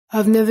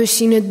I've never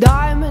seen a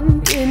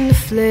diamond in the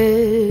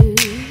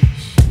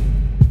flesh.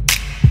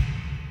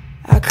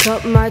 I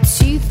cut my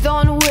teeth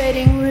on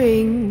wedding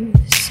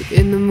rings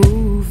in the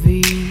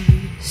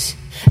movies,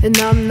 and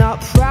I'm not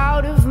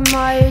proud of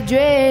my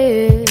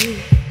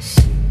address.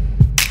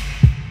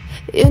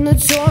 In a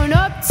torn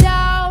up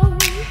town,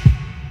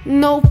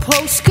 no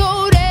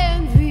postcode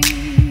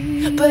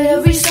envy, but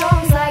every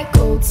song's like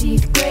gold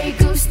teeth, grey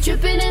goose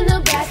dripping in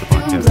the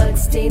bathroom,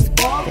 bloodstains,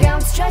 ball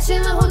gowns, trash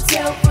in the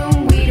hotel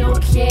room. We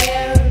don't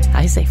care.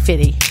 I say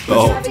fitty.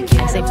 Oh. I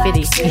say fitty.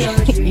 You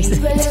say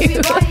too.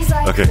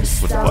 Okay, what's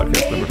the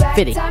podcast number?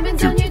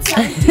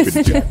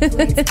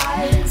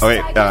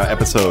 Okay,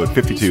 episode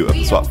 52 of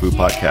the Swap Food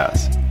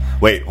Podcast.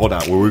 Wait, hold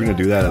on. Were we going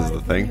to do that as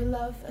the thing?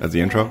 As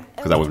the intro?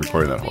 Because I was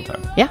recording that whole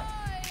time. Yeah,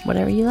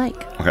 whatever you like.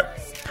 Okay.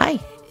 Hi.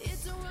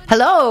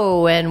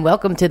 Hello, and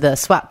welcome to the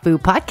Swap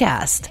Food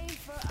Podcast.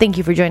 Thank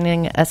you for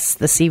joining us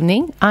this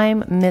evening.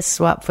 I'm Miss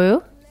Swap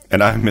Food.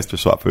 And I'm Mr.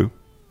 Swap Food.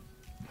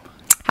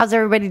 How's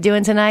everybody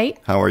doing tonight?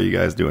 How are you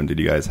guys doing? Did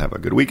you guys have a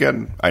good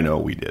weekend? I know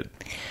we did.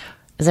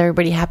 Is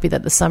everybody happy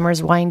that the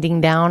summer's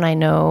winding down? I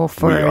know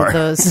for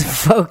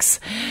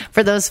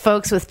those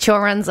folks with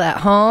children at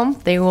home,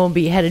 they will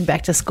be headed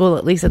back to school,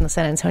 at least in the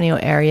San Antonio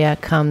area,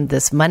 come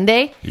this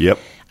Monday. Yep.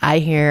 I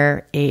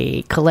hear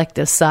a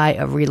collective sigh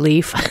of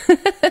relief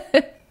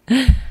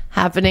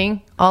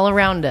happening all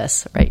around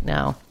us right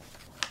now.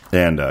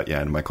 And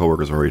and my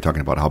coworkers are already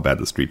talking about how bad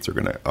the streets are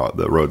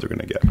the roads are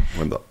gonna get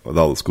with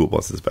all the school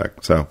buses back.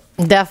 So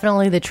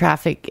definitely, the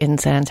traffic in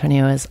San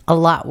Antonio is a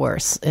lot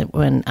worse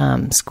when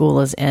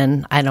school is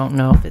in. I don't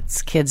know if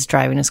it's kids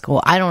driving to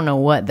school. I don't know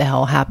what the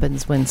hell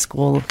happens when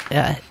school.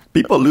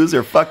 People lose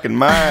their fucking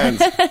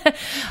minds.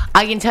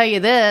 I can tell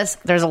you this: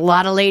 there's a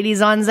lot of ladies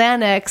on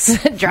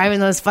Xanax driving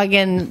those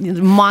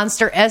fucking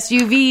monster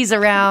SUVs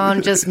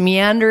around, just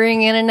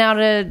meandering in and out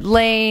of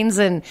lanes,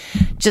 and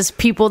just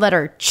people that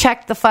are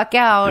checked the fuck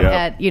out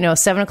at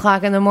 7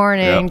 o'clock in the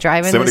morning,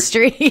 driving the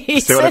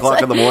streets. 7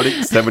 o'clock in the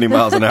morning, 70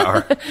 miles an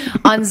hour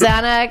on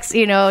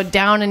Xanax,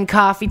 down in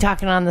coffee,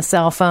 talking on the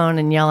cell phone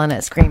and yelling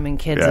at screaming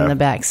kids in the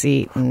back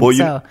seat. And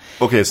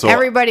so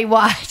everybody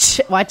watch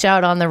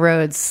out on the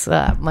roads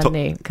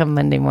come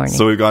Monday morning.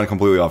 So we've gone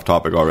completely off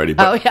topic already.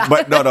 But,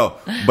 but no.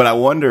 But I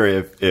wonder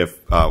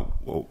if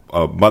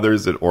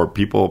mothers or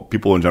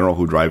people in general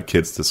who drive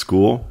kids to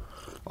school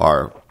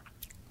are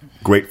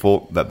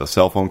grateful that the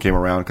cell phone came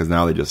around, because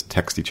now they just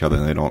text each other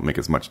and they don't make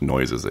as much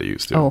noise as they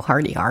used to. Oh,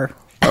 hardy har.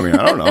 I mean,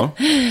 I don't know.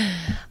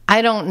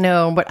 I don't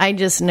know, but I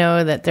just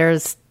know that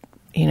there's,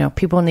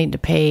 people need to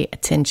pay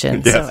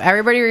attention. Yes. So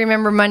everybody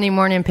remember Monday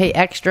morning, pay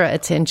extra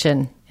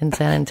attention in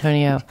San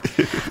Antonio.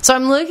 So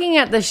I'm looking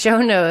at the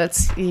show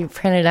notes you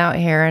printed out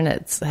here, and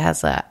it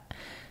has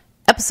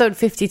episode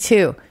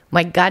 52.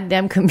 My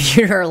goddamn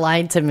computer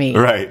lied to me.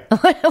 Right.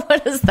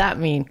 What does that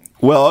mean?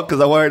 Well, because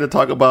I wanted to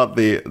talk about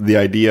the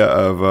idea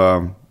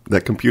of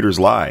that computers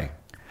lie.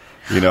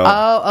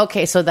 Oh,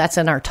 okay. So that's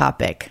in our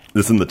topic.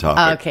 This is in the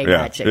topic. Okay,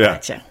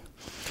 gotcha.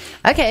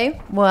 Okay,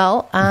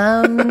 well,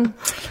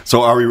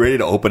 So are we ready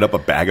to open up a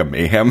bag of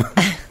mayhem?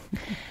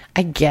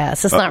 I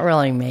guess. It's not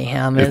really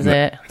mayhem, is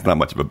it? It's not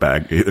much of a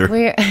bag either.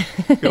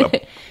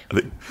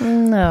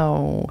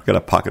 No. Got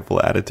a pocket full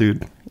of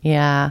attitude?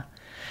 Yeah.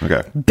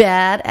 Okay.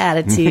 Bad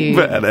attitude.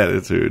 Bad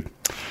attitude.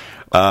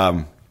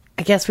 I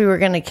guess we were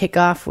going to kick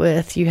off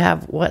with,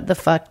 what the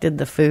fuck did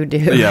the food do?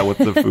 Yeah, what's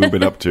the food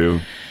been up to?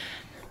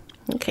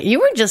 Okay, you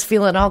were just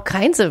feeling all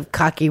kinds of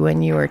cocky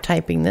when you were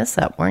typing this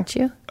up, weren't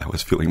you? I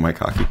was feeling my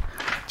cocky.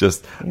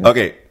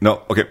 Okay.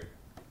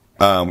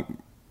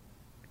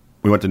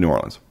 We went to New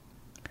Orleans.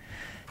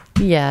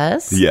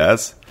 Yes.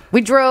 Yes.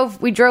 We drove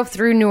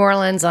through New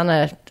Orleans on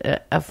it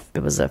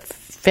was a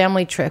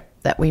family trip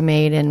that we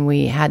made, and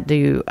we had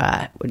to,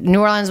 New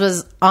Orleans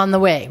was on the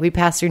way. We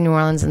passed through New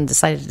Orleans and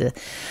decided to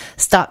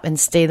stop and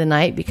stay the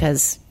night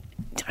because,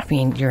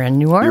 you're in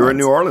New Orleans. You're in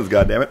New Orleans,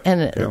 goddammit.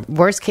 And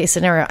worst case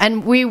scenario.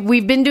 And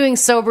we've been doing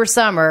sober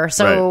summer,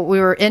 so we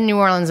were in New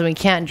Orleans and we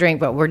can't drink,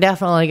 but we're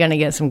definitely going to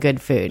get some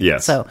good food.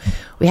 Yes. So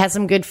we had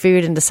some good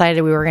food and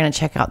decided we were going to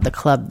check out the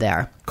club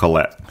there.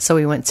 Colette. So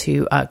we went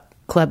to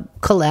Club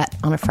Colette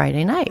on a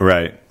Friday night.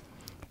 Right.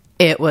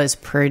 It was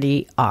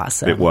pretty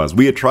awesome. It was.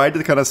 We had tried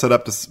to kind of set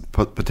up to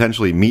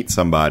potentially meet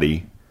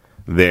somebody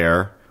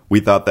there. We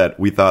thought that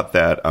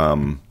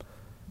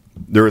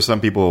there were some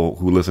people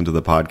who listened to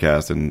the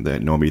podcast and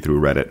that know me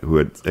through Reddit who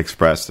had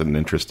expressed an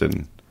interest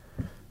in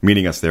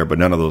meeting us there, but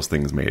none of those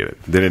things made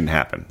it. They didn't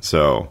happen.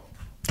 So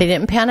they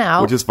didn't pan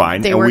out, which is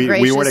fine. They and were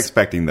we weren't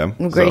expecting them.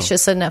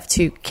 Gracious enough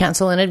to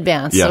cancel in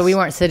advance, yes. So we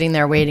weren't sitting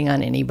there waiting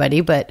on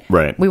anybody. But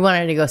we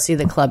wanted to go see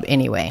the club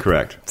anyway.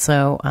 Correct.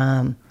 So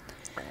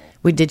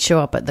we did show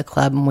up at the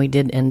club, and we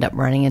did end up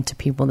running into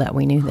people that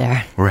we knew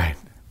there. Right.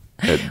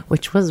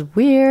 Which was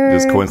weird.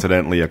 Just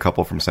coincidentally, a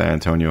couple from San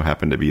Antonio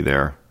happened to be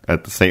there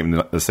at the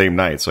same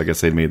night. So I guess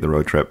they made the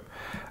road trip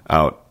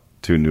out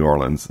to New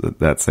Orleans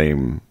that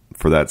same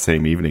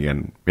evening,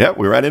 and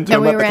we ran into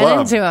them at the club. We ran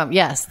into them.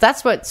 Yes,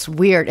 that's what's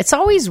weird. It's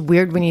always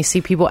weird when you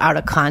see people out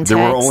of context. There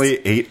were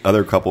only 8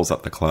 other couples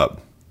at the club.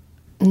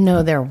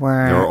 No, there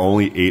weren't. There were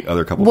only 8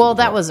 other couples. Well,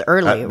 that was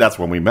early. That's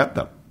when we met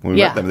them. When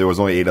we met them, there was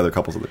only 8 other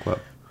couples at the club.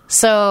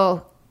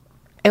 So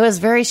it was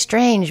very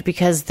strange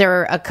because there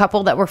were a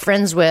couple that we're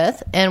friends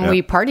with, and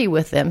we party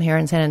with them here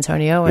in San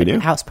Antonio at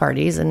house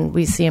parties, and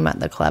we see them at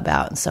the club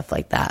out and stuff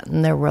like that,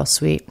 and they're real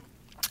sweet.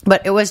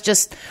 But it was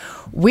just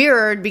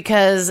weird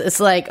because it's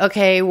like,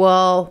 okay,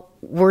 well,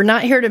 we're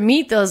not here to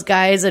meet those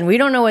guys, and we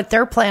don't know what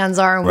their plans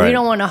are, and we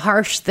don't want to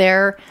harsh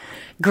their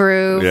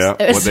grooves.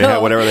 Yeah,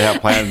 whatever they have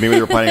planned. Maybe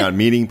they're planning on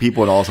meeting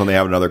people, and all of a sudden they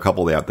have another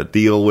couple they have to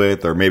deal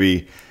with, or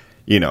maybe...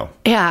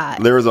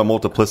 there was a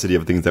multiplicity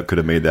of things that could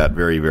have made that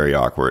very, very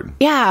awkward.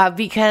 Yeah,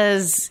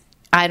 because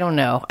I don't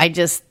know. I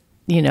just,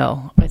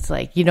 it's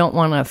like you don't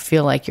want to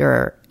feel like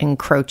you're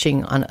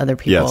encroaching on other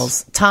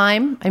people's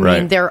time. I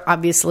mean, they're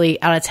obviously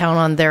out of town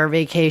on their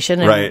vacation,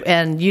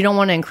 and you don't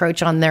want to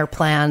encroach on their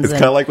plans. It's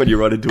kind of like when you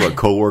run into a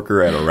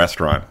coworker at a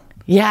restaurant.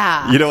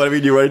 Yeah. You know what I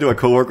mean? You run into a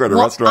coworker at a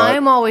restaurant.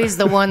 I'm always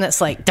the one that's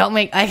like, don't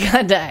make eye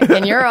contact.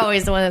 And you're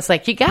always the one that's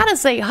like, you got to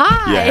say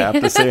hi. You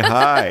have to say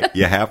hi.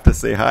 You have to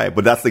say hi.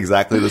 But that's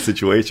exactly the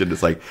situation.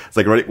 It's like,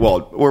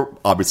 well, we're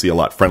obviously a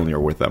lot friendlier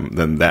with them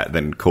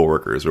than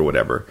coworkers or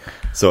whatever.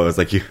 So it's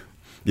like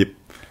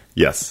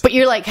yes. But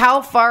you're like,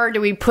 how far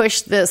do we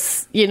push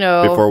this,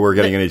 before we're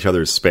getting in each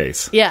other's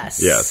space?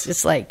 Yes.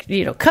 It's like,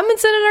 come and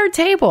sit at our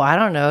table. I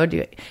don't know.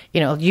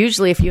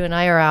 Usually if you and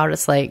I are out,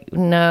 it's like,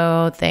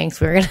 no,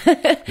 thanks. We're going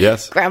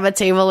to grab a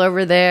table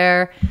over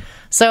there.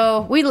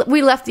 So we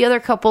left the other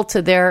couple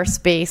to their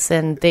space,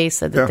 and they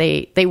said that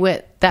they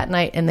went that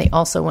night, and they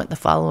also went the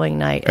following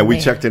night. And we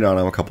checked in on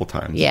them a couple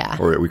times. Yeah.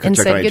 Or we checked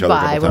on each other a couple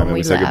times, and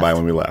we said goodbye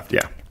when we left.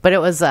 Yeah. But it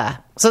was,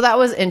 so that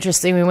was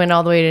interesting. We went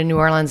all the way to New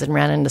Orleans and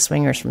ran into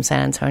swingers from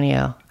San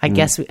Antonio. I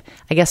guess we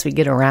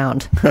get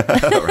around.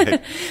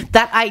 Right.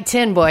 That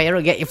I-10, boy,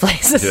 it'll get you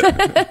places.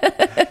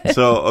 Yeah.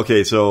 So,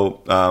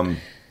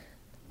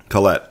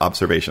 Colette,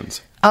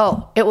 observations.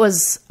 Oh, it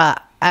was,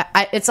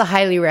 it's a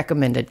highly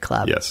recommended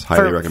club. Yes,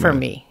 highly recommended. For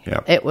me. Yeah.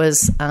 It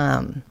was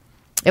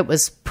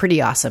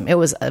pretty awesome. It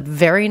was a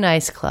very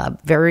nice club,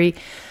 very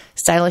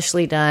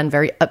stylishly done,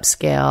 very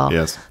upscale.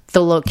 Yes.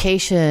 The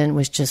location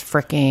was just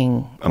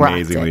freaking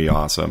amazingly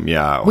awesome.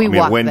 Yeah.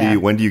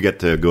 When do you get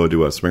to go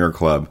to a swinger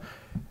club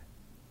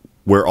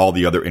where all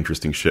the other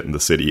interesting shit in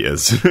the city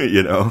is,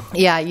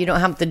 Yeah, you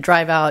don't have to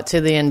drive out to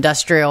the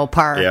industrial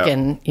park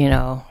and,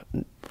 to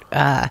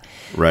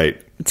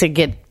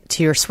get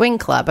to your swing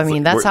club. I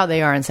mean, that's how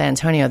they are in San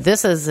Antonio.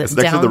 This is it's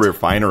next to the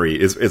refinery.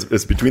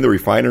 It's between the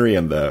refinery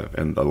and the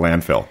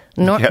landfill.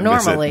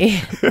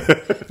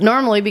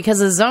 Normally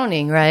because of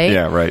zoning, right?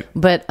 Yeah, right.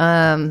 But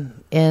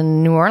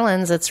in New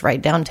Orleans, it's right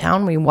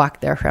downtown. We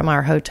walked there from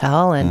our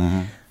hotel,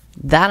 and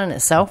that in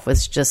itself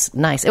was just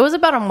nice. It was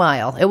about a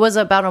mile. It was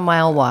about a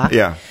mile walk.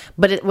 Yeah.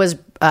 But it was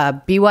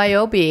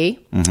BYOB.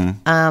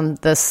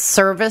 The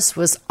service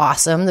was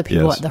awesome. The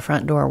people at the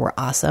front door were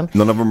awesome.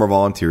 None of them are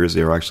volunteers.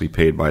 They were actually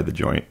paid by the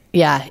joint.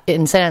 Yeah.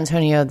 In San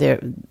Antonio,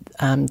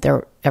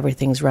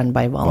 everything's run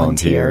by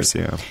volunteers.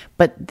 Yeah.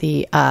 But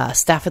the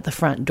staff at the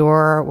front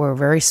door were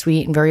very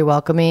sweet and very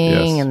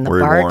welcoming. Yes, and the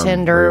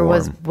bartender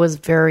was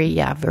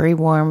very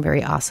warm,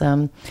 very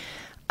awesome.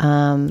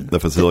 The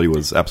facility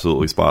was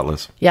absolutely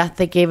spotless. Yeah,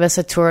 they gave us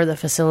a tour of the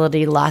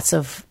facility, lots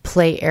of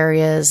play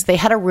areas. They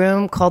had a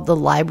room called the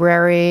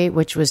library,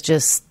 which was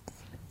just,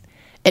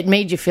 it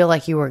made you feel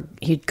like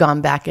you'd gone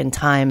back in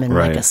time in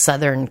like a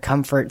Southern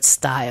comfort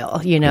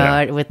style,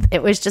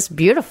 It was just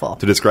beautiful.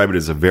 To describe it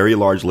as a very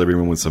large living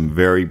room with some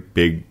very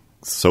big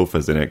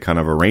sofas in it, kind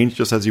of arranged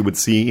just as you would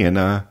see in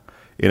a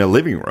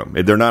living room.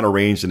 They're not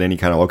arranged in any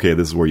kind of,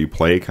 this is where you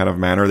play kind of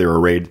manner.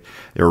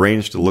 They're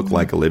arranged to look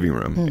like a living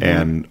room.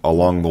 And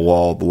along the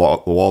wall, the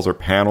walls are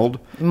paneled.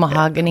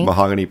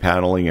 Mahogany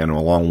paneling. And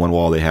along one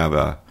wall, they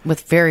have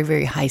with very,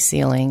 very high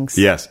ceilings.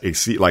 Yes,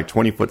 like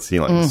 20-foot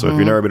ceilings. So if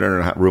you've never been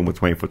in a room with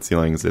 20-foot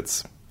ceilings,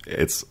 it's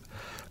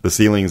the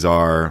ceilings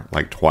are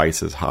like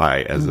twice as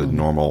high as a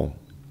normal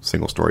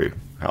single-story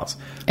house.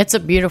 It's a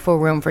beautiful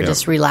room for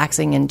just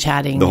relaxing and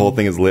chatting. The whole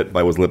thing was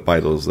lit by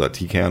those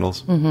tea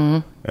candles.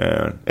 And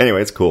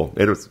anyway, it's cool.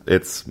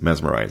 It's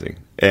mesmerizing.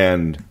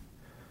 And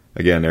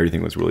again,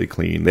 everything was really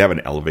clean. They have an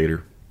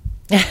elevator.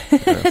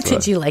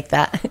 Did you like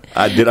that?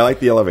 Did I like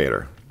the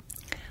elevator?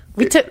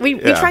 We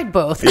tried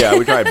both. Yeah,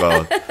 we tried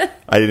both.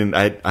 I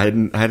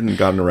hadn't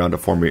gotten around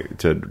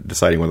to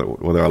deciding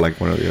whether I liked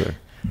one or the other.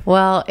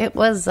 Well, it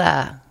was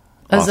a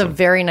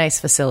very nice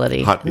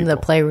facility. Hot people. The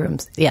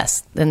playrooms,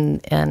 yes, and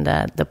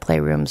the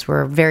playrooms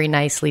were very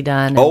nicely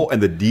done. Oh,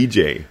 and the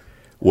DJ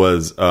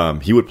was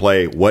he would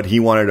play what he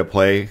wanted to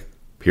play.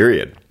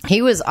 Period.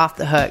 He was off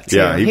the hook too.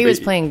 Yeah, he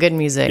was playing good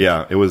music.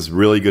 Yeah, it was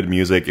really good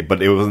music, but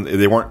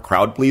they weren't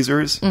crowd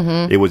pleasers.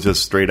 It was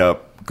just straight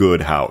up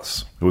good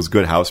house. It was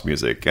good house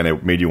music, and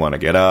it made you want to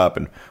get up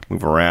and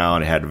move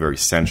around. It had a very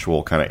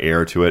sensual kind of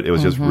air to it. It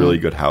was just really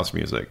good house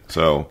music.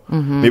 So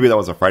maybe that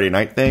was a Friday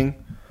night thing.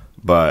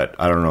 But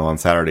I don't know. On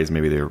Saturdays,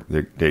 maybe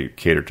they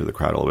cater to the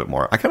crowd a little bit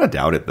more. I kind of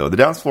doubt it, though. The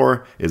dance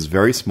floor is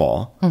very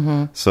small,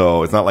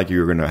 so it's not like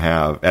you're going to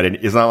have.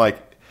 It's not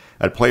like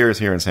at Players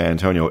here in San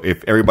Antonio.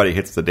 If everybody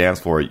hits the dance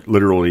floor,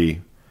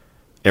 literally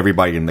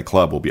everybody in the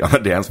club will be on the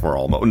dance floor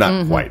almost.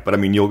 Not quite, but I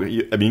mean, you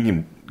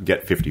can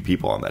get 50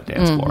 people on that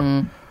dance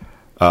floor.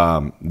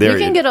 You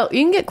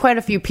can get quite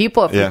a few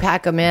people if you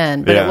pack them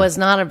in, but it was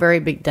not a very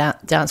big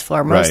dance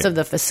floor. Most of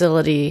the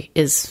facility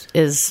is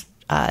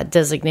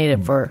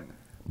designated for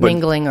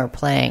mingling or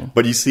playing.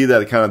 But you see that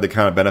the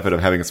kind of benefit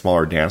of having a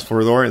smaller dance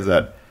floor, though, is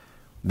that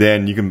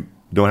then you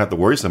don't have to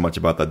worry so much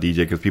about that DJ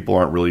because people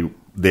aren't really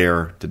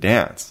there to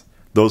dance.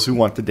 Those who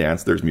want to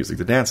dance, there's music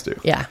to dance to.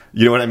 Yeah,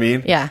 you know what I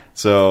mean. Yeah.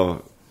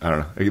 So I don't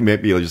know. It may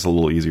be just a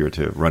little easier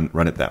to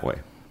run it that way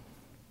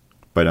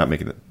by not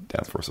making the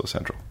dance floor so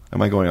central.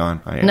 Am I going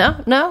on? I am.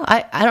 No,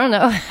 I don't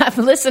know.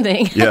 I'm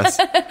listening. Yes.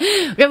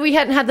 We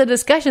hadn't had the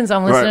discussions.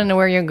 I'm listening to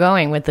where you're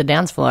going with the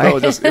dance floor. No,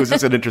 it was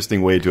just an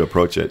interesting way to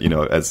approach it,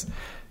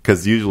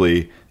 because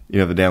usually,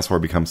 the dance floor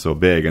becomes so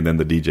big and then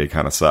the DJ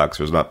kind of sucks.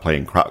 There's not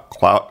playing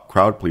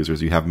crowd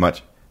pleasers. You have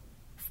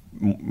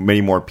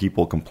many more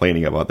people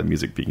complaining about the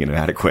music being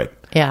inadequate.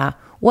 Yeah.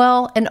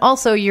 Well, and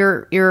also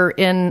you're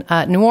in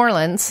New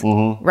Orleans,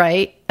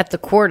 right? At the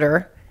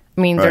Quarter.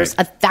 I mean, there's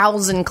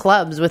 1,000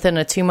 clubs within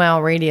a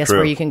 2-mile radius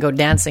where you can go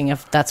dancing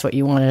if that's what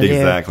you want to do.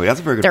 Exactly. That's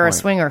a very good point. They're a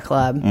swinger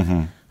club.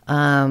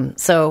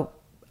 So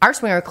our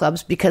swinger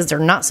clubs, because they're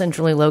not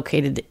centrally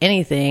located to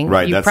anything,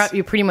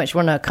 you pretty much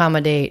want to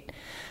accommodate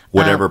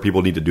whatever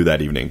people need to do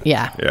that evening.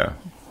 Yeah. Yeah.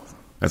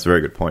 That's a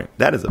very good point.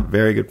 That is a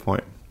very good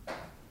point.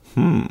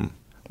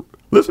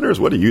 Listeners,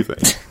 what do you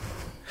think?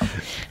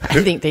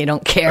 I think they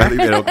don't care. I think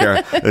they don't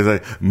care. They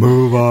say,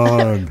 move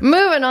on.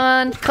 Moving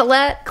on.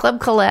 Club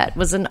Colette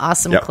was an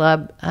awesome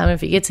club.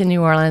 If you get to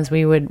New Orleans,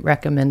 we would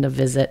recommend a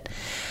visit.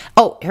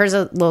 Oh, here's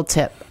a little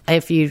tip.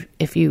 If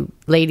you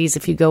ladies,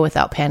 if you go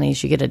without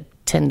panties, you get a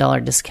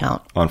 $10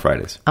 discount. On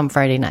Fridays. On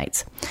Friday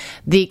nights.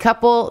 The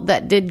couple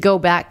that did go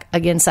back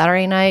again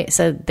Saturday night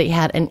said they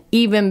had an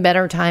even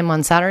better time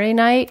on Saturday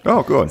night.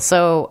 Oh, good.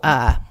 So,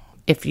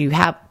 if you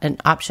have an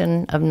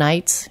option of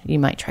nights, you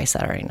might try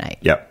Saturday night.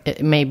 Yep.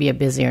 It may be a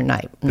busier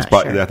night. I'm not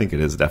sure. I think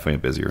it is definitely a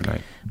busier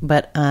night.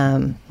 But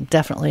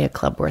definitely a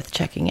club worth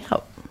checking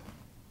out.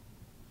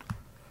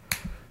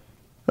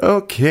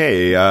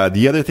 Okay.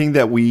 The other thing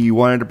that we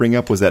wanted to bring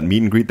up was that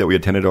meet and greet that we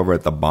attended over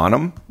at the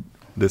Bonham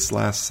this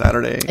last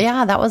Saturday.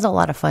 Yeah, that was a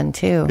lot of fun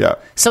too. Yeah.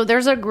 So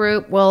there's a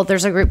group called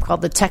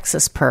the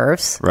Texas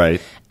Pervs.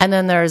 Right. And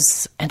then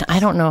and I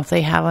don't know if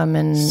they have them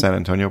in San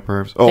Antonio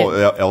Pervs.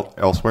 Oh,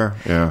 elsewhere.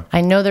 Yeah.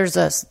 I know there's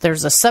a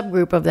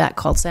subgroup of that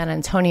called San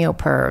Antonio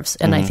Pervs,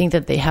 and I think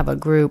that they have a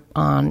group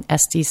on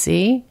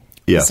SDC.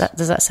 Yes.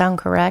 Does that sound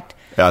correct?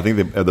 Yeah, I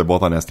think they're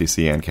both on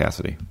SDC and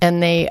Cassidy.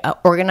 And they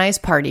organize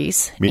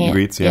parties. Meet and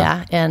greets,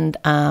 yeah. And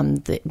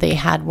they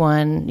had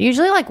one,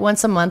 usually like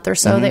once a month or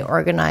so, they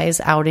organize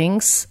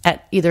outings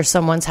at either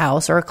someone's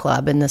house or a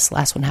club, and this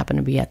last one happened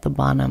to be at the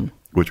Bonham.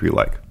 Which we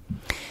like.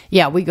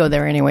 Yeah, we go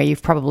there anyway.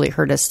 You've probably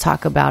heard us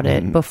talk about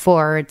it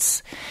before.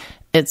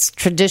 It's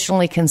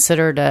traditionally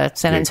considered a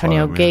San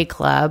Antonio gay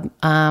club,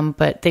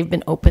 but they've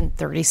been open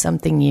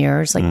 30-something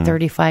years, like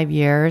 35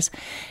 years.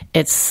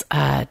 It's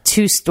a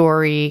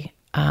 2-story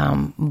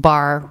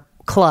bar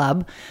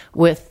club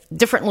with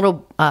different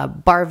little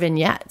bar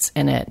vignettes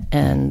in it,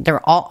 and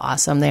they're all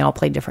awesome. They all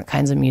play different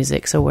kinds of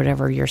music, so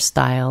whatever your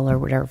style or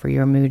whatever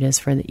your mood is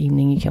for the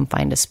evening, you can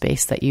find a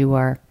space that you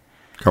are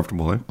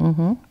comfortable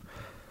in.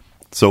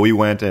 So we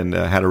went and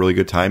had a really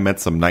good time,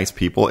 met some nice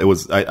people. It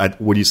was,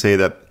 would you say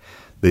that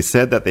they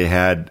said that they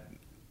had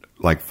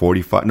like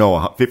 50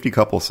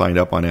 couples signed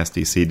up on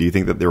SDC. Do you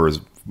think that there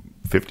was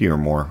 50 or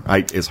more?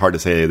 It's hard to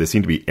say. They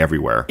seem to be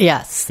everywhere.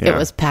 Yes, it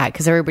was packed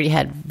because everybody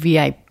had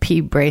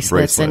VIP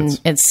bracelets, and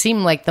it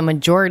seemed like the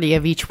majority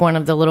of each one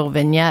of the little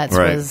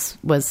vignettes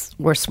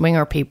were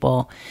swinger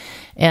people.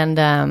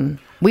 And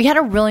we had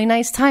a really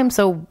nice time.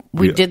 So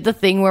we did the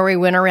thing where we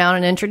went around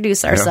and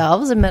introduced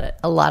ourselves and met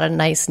a lot of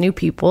nice new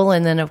people,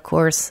 and then of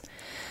course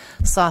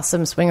saw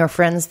some swinger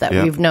friends that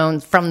we've known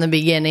from the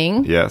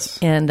beginning. Yes.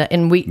 And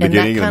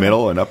beginning, in the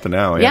middle, and up to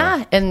now.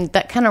 Yeah. And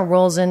that kind of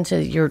rolls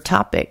into your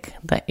topic,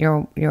 that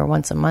your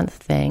once a month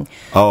thing.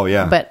 Oh,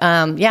 yeah.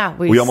 But,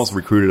 we almost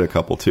recruited a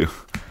couple too.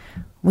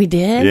 We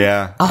did?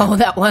 Yeah. Oh,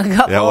 that one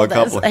couple. That one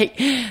couple. Like,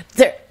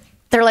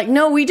 they're like,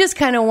 no, we just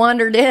kind of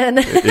wandered in.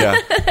 Yeah.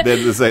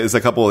 There's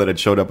a couple that had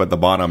showed up at the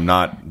Bonham,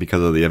 not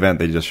because of the event.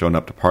 They just showed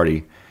up to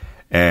party.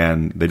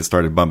 And they just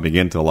started bumping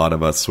into a lot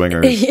of us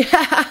swingers.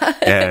 Yeah.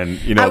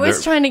 And, I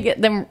was trying to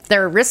get them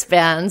their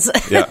wristbands.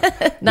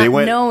 Yeah.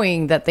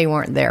 Knowing that they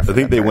weren't there. I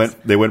think they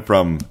went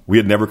from, we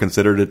had never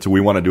considered it to, we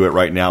want to do it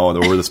right now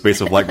over the space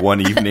of like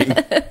one evening.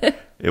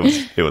 It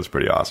was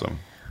pretty awesome.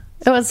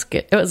 It was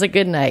good. It was a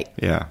good night.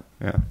 Yeah.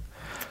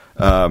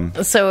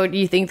 Yeah. So do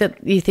you think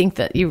that you think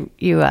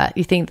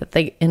that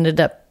they ended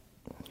up,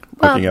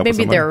 well,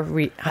 maybe they're,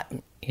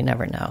 you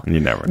never know. You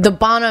never know. The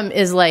Bonham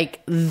is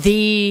like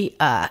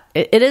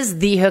it is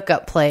the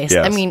hookup place.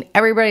 Yes. I mean,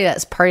 everybody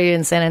that's partied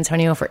in San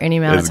Antonio for any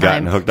amount of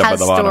time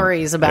has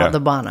stories about the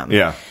Bonham.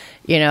 Yeah.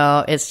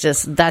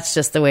 It's that's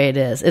just the way it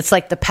is. It's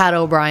like the Pat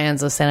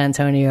O'Briens of San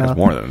Antonio. It's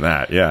more than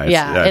that.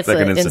 Yeah. It's like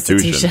an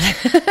institution.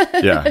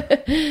 Yeah.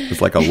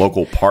 It's like a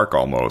local park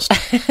almost.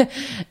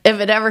 If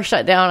it ever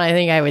shut down, I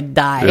think I would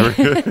die.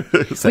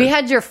 We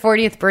had your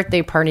 40th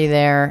birthday party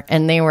there,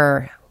 and they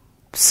were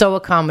so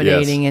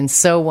accommodating and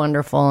so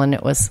wonderful, and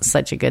it was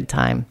such a good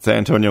time. San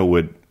Antonio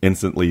would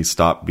instantly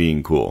stop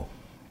being cool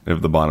if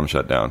the bottom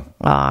shut down.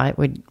 It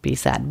would be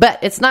sad. But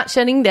it's not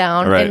shutting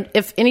down. Right. And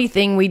if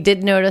anything, we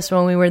did notice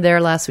when we were there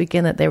last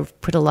weekend that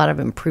they've put a lot of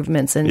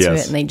improvements into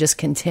it, and they just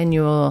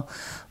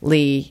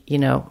continually,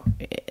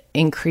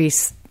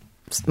 increase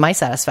my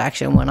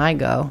satisfaction when I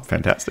go.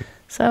 Fantastic.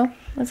 So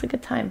that's a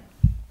good time.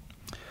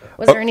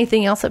 Was there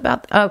anything else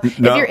about? If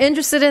you're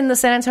interested in the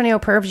San Antonio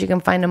Pervs, you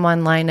can find them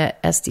online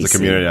at SDC. The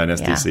community on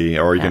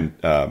SDC, or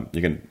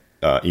you can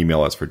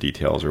email us for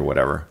details or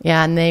whatever.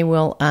 Yeah, and they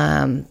will,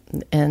 and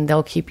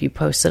they'll keep you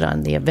posted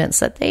on the events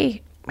that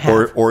they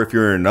have. Or if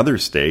you're in another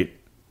state,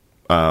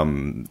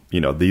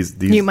 these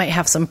you might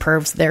have some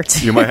pervs there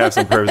too. You might have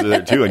some pervs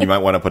there too, and you might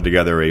want to put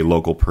together a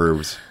local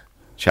pervs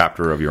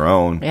chapter of your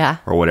own,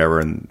 or whatever,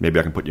 and maybe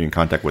I can put you in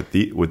contact with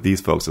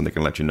these folks, and they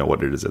can let you know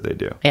what it is that they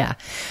do. Yeah.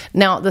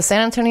 Now, the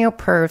San Antonio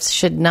Pervs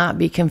should not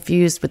be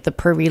confused with the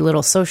Pervy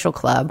Little Social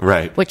Club,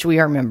 right? Which we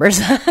are members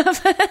of.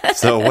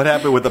 So, what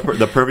happened with the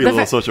Pervy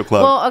Little Social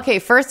Club? Well, okay.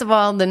 First of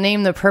all, the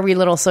name the Pervy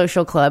Little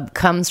Social Club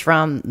comes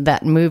from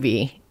that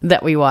movie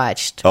that we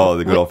watched. Oh,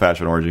 the Good Old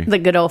Fashioned Orgy. The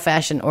Good Old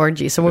Fashioned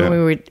Orgy. So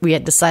when we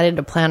had decided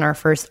to plan our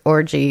first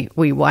orgy,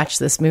 we watched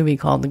this movie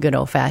called The Good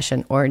Old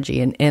Fashioned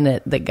Orgy, and in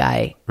it, the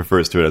guy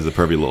refers to it as the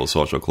Pervy Little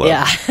Social Club.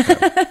 Yeah.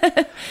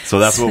 So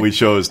that's what we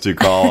chose to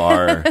call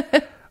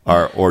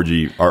our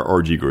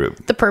orgy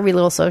group, the Pervy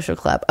Little Social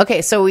Club.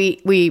 Okay, so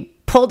we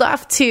pulled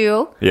off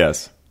 2.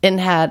 Yes. And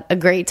had a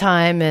great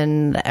time,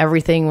 and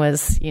everything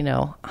was,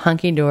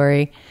 hunky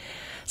dory.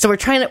 So we're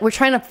trying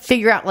to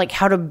figure out like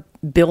how to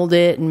build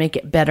it and make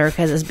it better,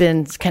 because it's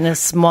been kind of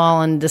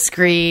small and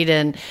discreet,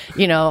 and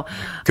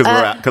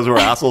because we're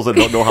assholes and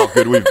don't know how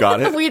good we've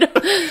got it.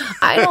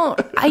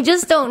 I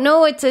just don't know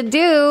what to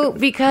do,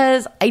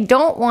 because I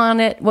don't want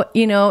it.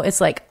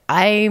 It's like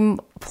I'm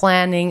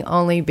planning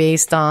only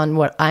based on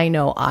what I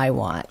know I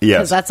want.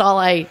 Yes, that's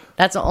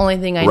the only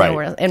thing I know,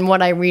 and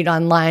what I read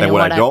online, and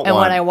what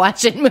I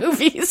watch in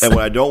movies. And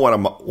what I don't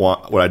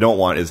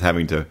want is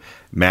having to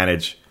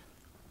manage.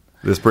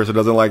 This person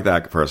doesn't like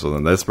that person,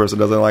 and this person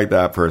doesn't like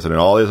that person, and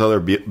all this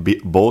other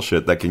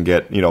bullshit that can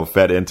get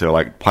fed into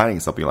like planning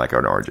something like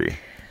an orgy.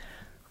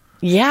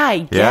 Yeah,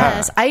 I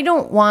guess. Yeah. I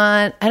don't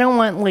want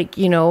like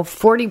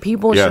 40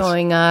 people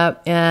showing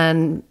up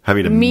and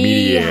having to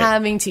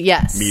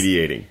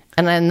mediating.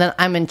 And then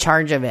I'm in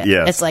charge of it.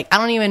 Yes. It's like I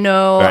don't even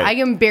know. Right. I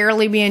can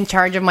barely be in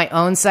charge of my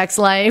own sex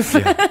life.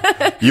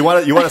 Yeah. You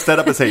want to set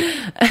up and say,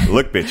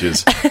 "Look,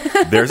 bitches,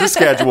 there's a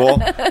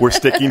schedule. We're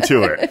sticking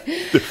to it."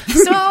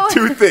 So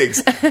 2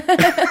 things: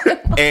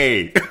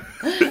 A,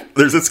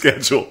 there's a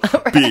schedule.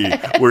 B,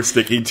 we're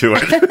sticking to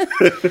it.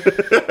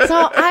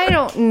 So I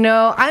don't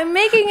know. I'm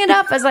making it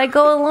up as I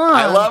go along.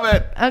 I love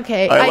it.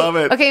 Okay. I love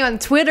it. Okay, on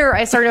Twitter,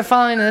 I started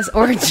following this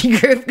orgy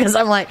group because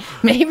I'm like,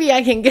 maybe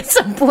I can get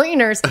some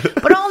pointers.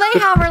 But all they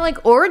have are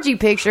like orgy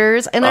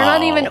pictures, and they're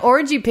not even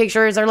orgy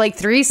pictures. They're like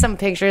threesome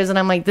pictures, and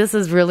I'm like, this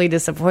is really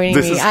disappointing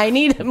me. I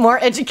need more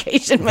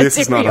education material. This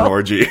is not an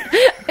orgy.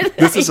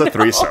 This is a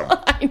threesome.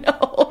 I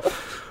know.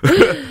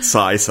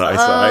 Sigh.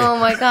 Oh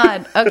my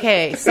God.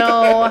 Okay,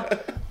 so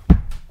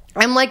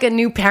I'm like a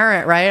new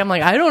parent, right? I'm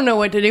like, I don't know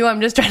what to do.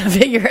 I'm just trying to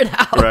figure it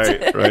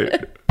out.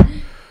 Right.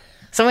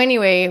 So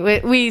anyway,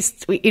 we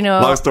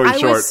long story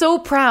short, I was so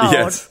proud.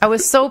 Yes. I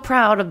was so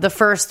proud of the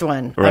first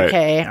one. Right.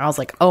 Okay. I was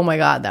like, oh my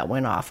God, that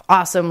went off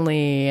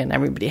awesomely, and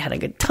everybody had a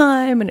good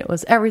time, and it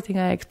was everything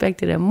I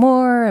expected and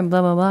more, and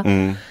blah, blah, blah.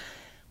 Mm.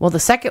 Well,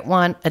 the second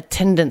one,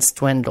 attendance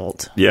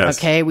dwindled. Yes.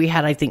 Okay. We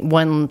had, I think,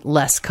 one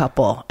less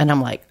couple, and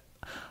I'm like,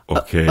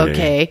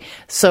 Okay.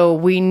 So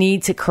we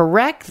need to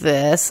correct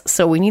this.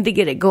 So we need to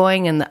get it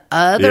going in the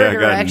other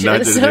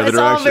direction. So it's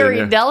all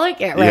very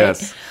delicate, right?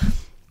 Yes.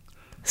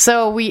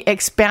 So we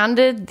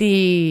expanded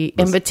the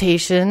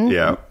invitation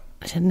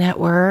to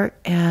network,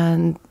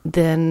 and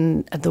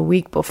then the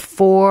week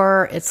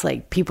before, it's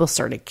like people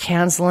started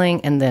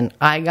canceling, and then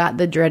I got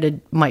the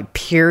dreaded, my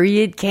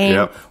period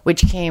came,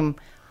 which came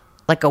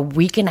like a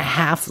week and a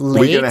half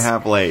late.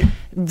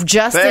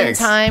 Just in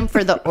time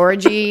for the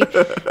orgy.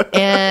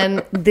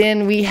 And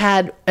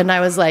then I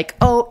was like,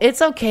 oh,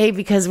 it's okay,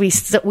 because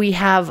we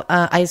have,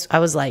 I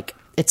was like,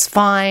 it's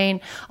fine.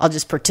 I'll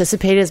just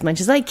participate as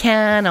much as I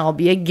can. I'll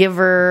be a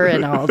giver,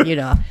 and I'll,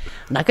 I'm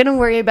not going to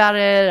worry about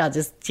it. I'll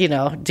just,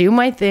 do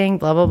my thing,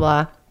 blah, blah,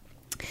 blah.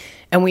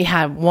 And we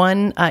have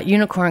one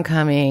unicorn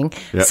coming.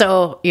 Yep.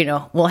 So,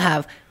 we'll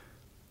have...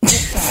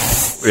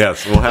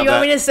 Yes, we'll have. You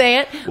want me to say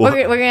it?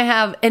 We're going to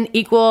have an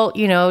equal,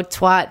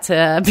 twat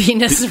to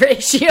penis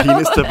ratio.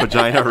 Penis to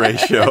vagina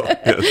ratio.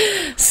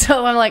 Yes.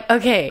 So I'm like,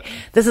 okay,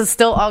 this is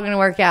still all going to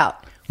work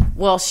out.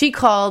 Well, she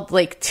called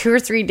like 2 or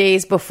 3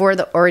 days before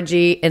the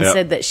orgy and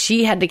said that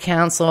she had to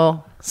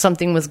cancel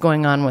something was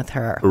going on with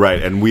her.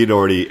 Right, and we'd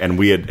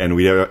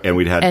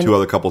had two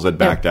other couples that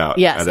backed out.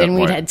 Yes, and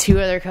we'd had two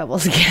other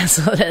couples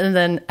canceled. And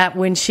then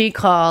when she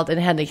called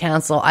and had to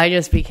cancel, I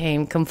just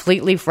became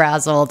completely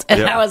frazzled.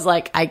 And I was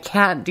like, I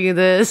can't do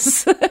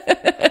this.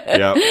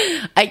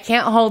 I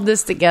can't hold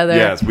this together.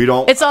 Yes, we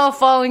don't. It's all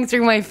falling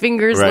through my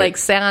fingers like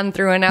sand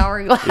through an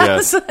hourglass.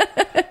 Yes.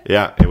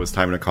 Yeah, it was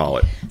time to call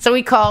it. So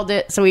we called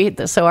it.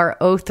 So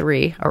our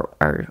 03,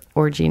 our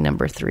orgy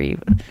number 3.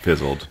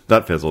 Fizzled.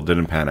 That fizzled.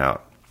 Didn't pan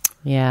out.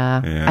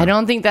 Yeah. I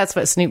don't think that's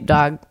what Snoop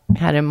Dogg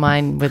had in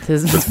mind with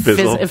his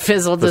fizzle.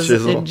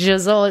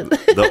 Jizzle.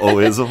 The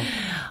O-izzle.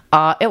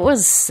 It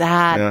was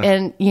sad.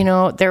 And,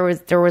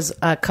 there was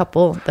a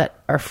couple that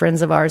are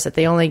friends of ours that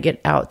they only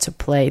get out to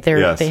play.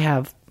 They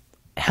have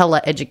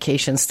hella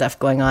education stuff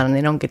going on, and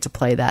they don't get to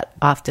play that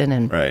often.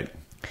 And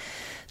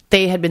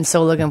they had been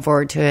so looking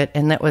forward to it,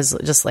 and that was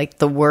just like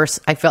the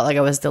worst. I felt like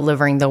I was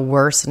delivering the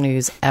worst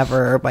news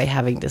ever by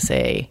having to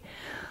say,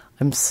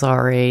 I'm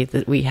sorry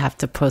that we have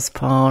to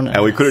postpone.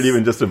 And we couldn't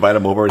even just invite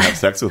them over and have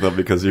sex with them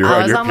because you're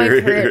on your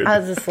period. I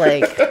was just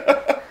like,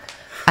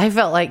 I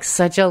felt like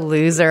such a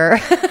loser.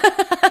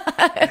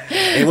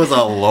 It was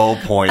a low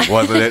point,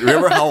 wasn't it?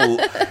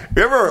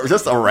 Remember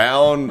just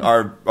around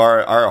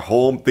our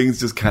home, things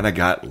just kind of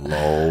got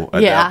low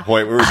at that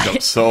point. We were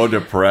so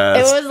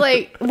depressed. It was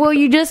like, well,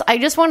 I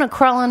just want to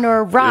crawl under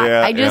a rock.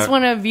 I just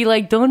want to be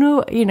like, don't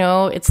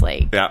know, it's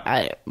like,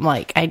 I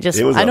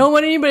don't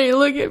want anybody to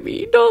look at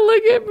me. Don't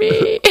look at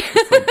me.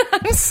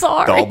 I'm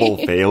sorry. Double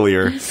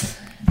failure.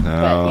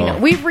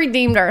 But, we've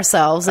redeemed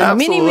ourselves in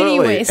many, many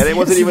ways. And it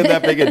wasn't even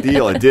that big a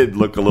deal. It did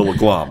look a little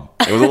glum.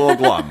 It was a little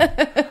glum.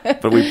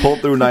 But we pulled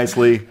through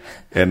nicely,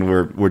 and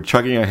we're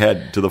chugging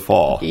ahead to the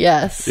fall.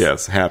 Yes.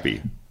 Yes,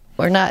 happy.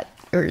 We're headed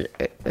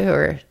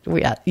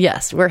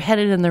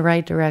in the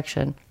right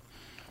direction.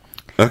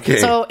 Okay.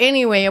 So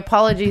anyway,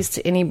 apologies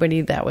to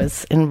anybody that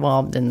was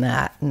involved in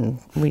that, and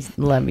we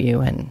love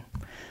you, and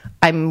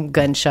I'm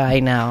gun shy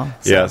now.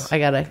 So yes. I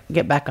got to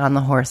get back on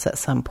the horse at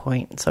some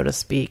point, so to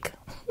speak.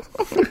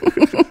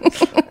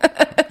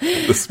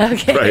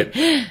 Okay. Right.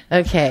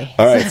 Okay.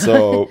 All right.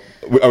 So,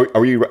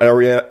 are we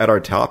at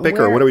our topic,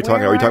 or what are we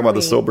talking? Are we talking about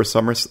the sober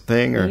summer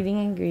thing, or meeting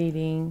and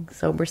greeting?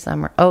 Sober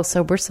summer. Oh,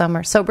 sober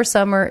summer. Sober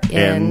summer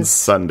ends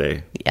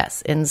Sunday.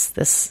 Yes, ends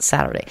this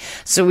Saturday.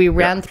 So we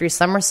ran through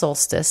summer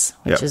solstice,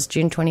 which is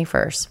June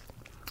 21st,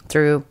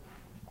 through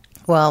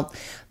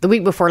the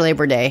week before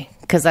Labor Day,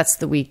 because that's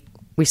the week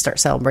we start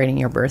celebrating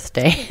your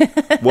birthday.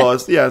 Well,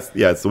 it's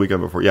the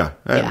weekend before. Yeah.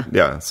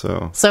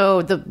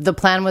 So the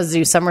plan was to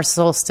do summer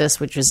solstice,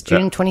 which was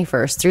June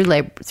 21st through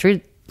Labor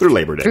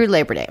Day. Through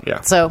Labor Day.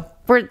 Yeah. So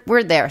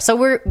we're there.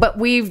 So but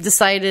we've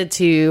decided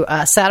to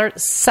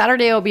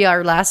Saturday will be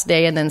our last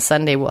day, and then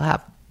Sunday we'll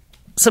have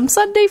some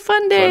Sunday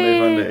fun day. Sunday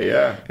fun day.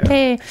 Yeah.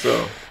 Okay.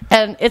 So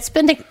and it's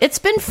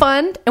been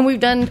fun, and we've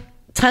done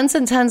tons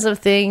and tons of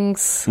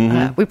things.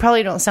 We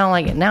probably don't sound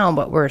like it now,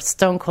 but we're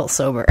stone cold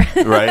sober.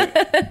 Right.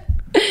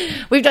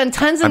 We've done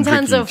tons and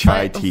tons of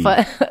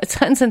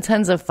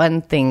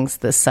fun things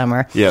this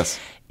summer. Yes.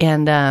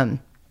 And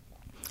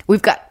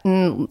we've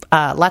gotten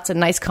lots of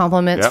nice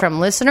compliments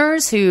from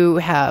listeners who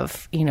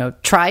have,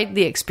 tried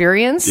the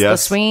experience, the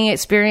swinging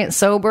experience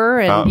sober,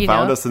 and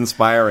found us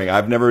inspiring.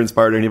 I've never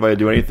inspired anybody to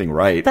do anything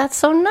right. That's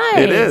so nice.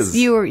 It is.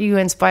 You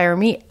inspire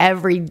me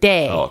every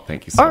day. Oh,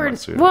 thank you so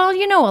much. Well,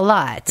 a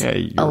lot. Yeah,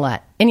 a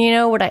lot. And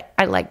what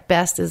I like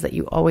best is that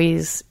you're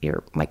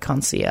my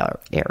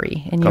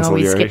consigliere, and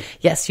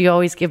you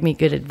always give me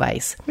good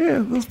advice.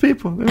 Yeah, those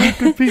people, they're not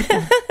good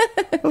people.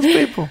 Those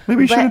people,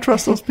 maybe you shouldn't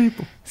trust those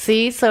people.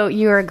 See, so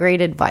you're a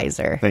great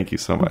advisor. Thank you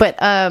so much. But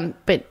and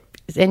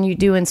you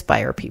do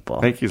inspire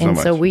people. Thank you so much.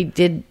 And so we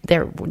did.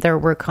 There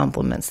were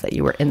compliments that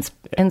you were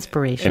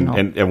inspirational.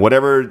 And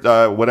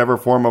whatever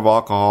form of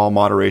alcohol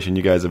moderation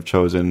you guys have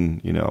chosen,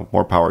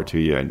 more power to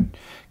you, and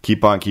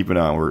keep on keeping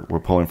on.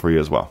 We're pulling for you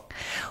as well.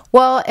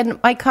 Well, and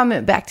my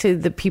comment back to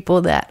the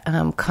people that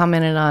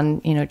commented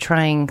on,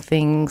 trying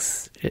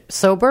things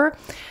sober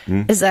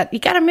is that you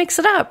got to mix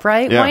it up,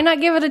 right? Yeah. Why not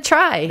give it a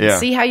try? Yeah.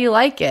 See how you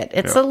like it.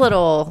 It's a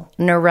little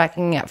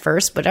nerve-wracking at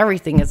first, but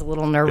everything is a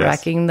little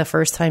nerve-wracking the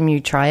first time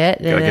you try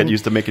it. You got to get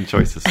used to making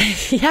choices.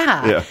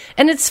 Yeah.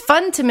 And it's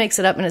fun to mix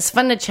it up, and it's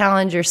fun to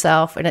challenge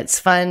yourself, and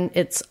it's fun.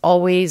 It's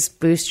always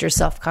boost your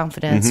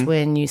self-confidence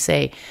when you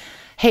say,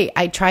 hey,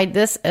 I tried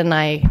this and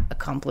I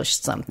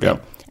accomplished something. Yeah.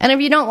 And if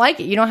you don't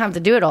like it, you don't have to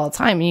do it all the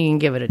time. You can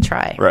give it a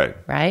try.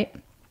 Right?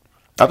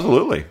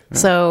 Absolutely. Yeah.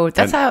 So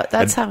that's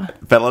how.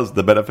 Fellas,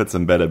 the benefits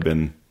in bed have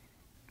been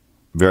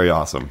very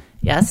awesome.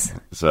 Yes.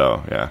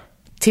 So, yeah.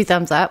 2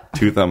 thumbs up.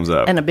 2 thumbs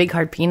up. And a big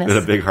hard penis. And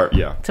a big heart,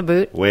 yeah. To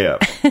boot. Way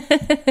up.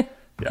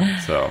 Yeah.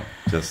 So,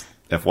 just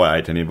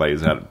FYI to anybody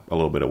who's had a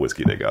little bit of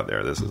whiskey they got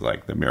there, this is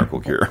like the miracle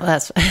cure. Well,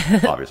 that's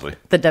obviously.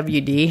 The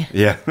WD.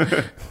 Yeah.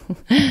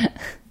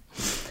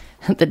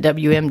 The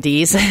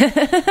WMDs.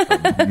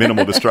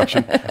 Minimal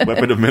destruction.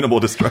 Weapon of minimal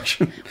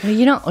destruction. Well,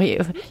 you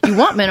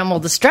want minimal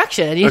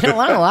destruction. You don't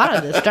want a lot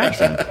of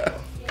destruction.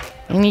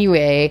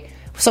 Anyway,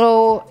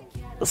 so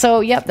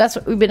So, yep, that's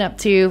what we've been up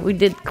to. We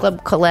did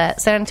Club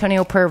Colette, San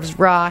Antonio Pervs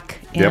Rock,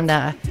 and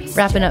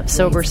wrapping up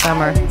Sober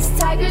Summer.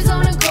 Tigers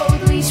on a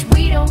gold leash,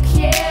 we don't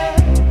care.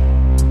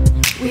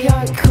 We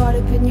aren't caught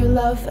up in your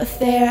love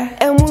affair,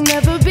 and we'll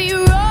never be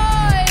royals.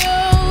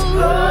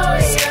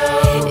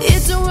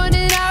 It's a run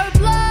in our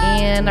blood.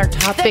 And our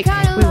topic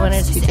we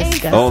wanted to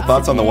discuss. Oh,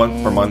 thoughts on the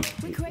once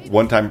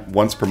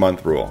per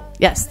month rule?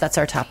 Yes, that's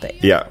our topic.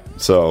 Yeah.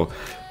 So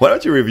why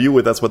don't you review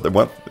with us what I'm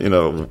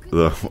gonna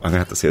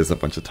have to say this a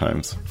bunch of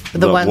times.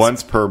 The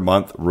once per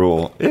month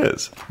rule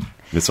is.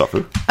 Ms.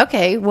 Safu.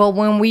 Okay, well,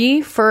 when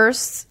we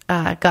first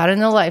got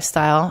into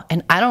lifestyle,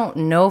 and I don't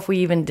know if we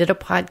even did a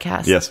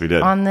podcast. Yes, we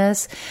did. On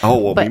this.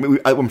 Oh, well,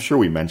 I'm sure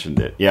we mentioned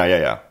it.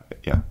 Yeah.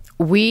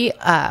 We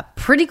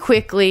pretty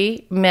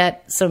quickly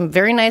met some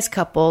very nice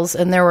couples,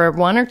 and there were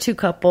one or two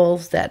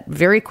couples that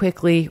very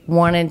quickly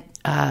wanted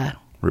to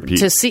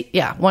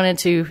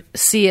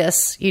see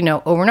us,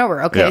 over and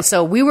over. Okay,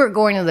 So we were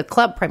going to the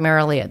club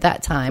primarily at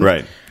that time,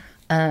 right?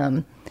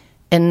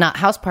 And not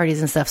house parties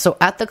and stuff. So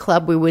at the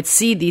club, we would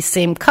see these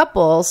same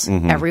couples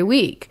every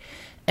week,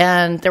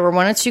 and there were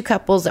one or two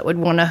couples that would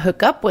want to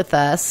hook up with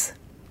us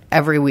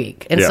every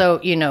week, and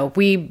so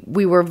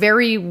we were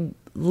very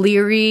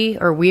leery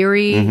or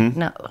weary.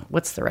 No,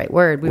 what's the right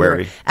word? We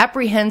were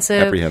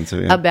apprehensive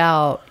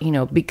about,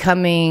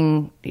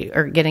 becoming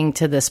or getting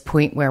to this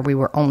point where we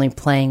were only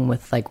playing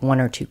with like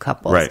one or two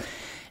couples. Right.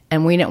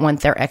 And we didn't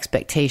want their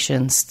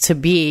expectations to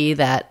be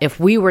that if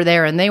we were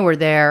there and they were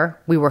there,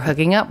 we were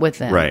hooking up with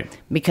them. Right.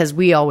 Because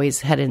we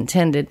always had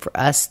intended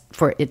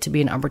for it to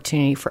be an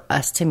opportunity for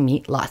us to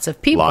meet lots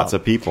of people. Lots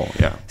of people,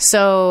 yeah.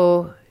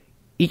 So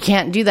you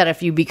can't do that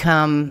if you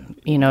become,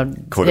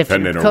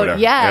 codependent or whatever.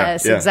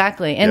 Yes,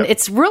 exactly. And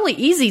it's really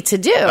easy to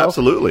do.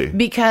 Absolutely.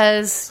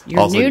 Because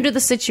you're new to the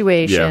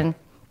situation. Yeah.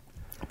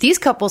 These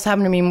couples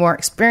happen to be more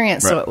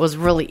experienced, so it was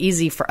really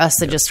easy for us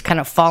to just kind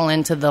of fall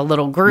into the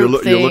little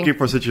group thing. You're looking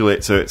for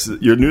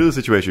you're new to the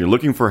situation. You're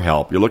looking for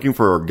help. You're looking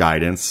for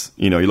guidance.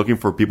 You're looking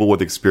for people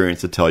with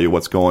experience to tell you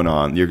what's going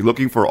on. You're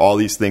looking for all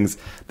these things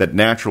that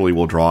naturally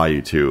will draw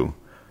you to,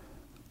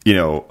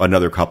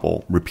 another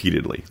couple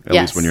repeatedly, at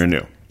least when you're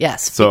new.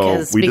 Yes,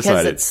 so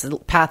because it's the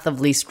path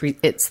of least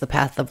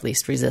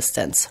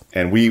resistance.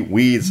 And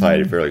we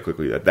decided fairly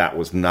quickly that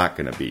was not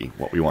going to be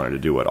what we wanted to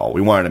do at all.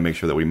 We wanted to make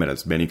sure that we met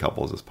as many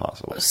couples as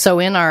possible. So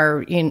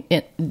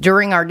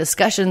during our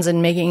discussions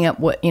and making up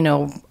what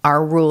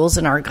our rules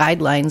and our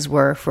guidelines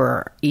were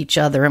for each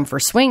other and for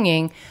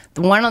swinging,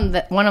 one of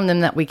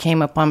them that we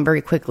came up on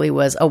very quickly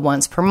was a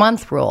once per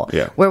month rule,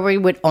 where we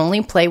would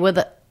only play with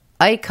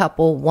a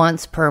couple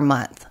once per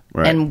month.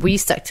 Right. And we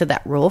stuck to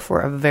that rule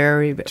for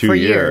for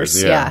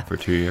years. Yeah, for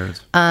 2 years.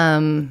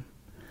 And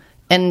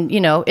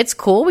it's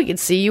cool. We could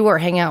see you or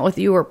hang out with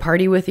you or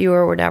party with you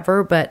or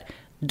whatever, but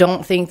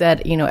don't think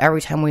that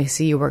every time we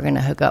see you we're going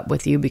to hook up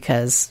with you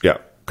because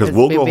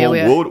we'll go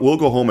home. We'll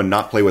go home and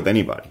not play with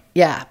anybody.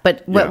 Yeah,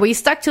 but we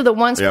stuck to the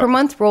once per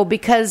month rule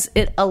because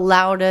it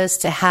allowed us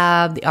to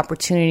have the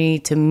opportunity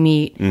to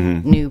meet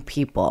new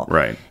people,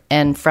 right?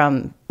 And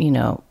from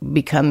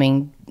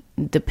becoming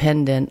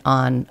dependent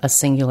on a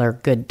singular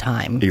good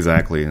time.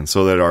 Exactly. And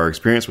so that our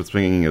experience with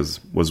swinging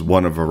was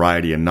one of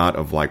variety and not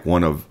of like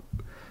one of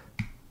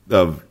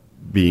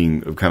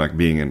being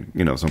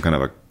in, some kind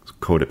of a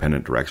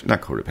codependent direction,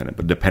 not codependent,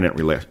 but dependent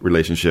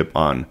relationship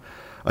on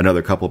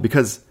another couple,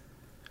 because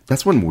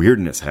that's when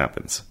weirdness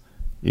happens.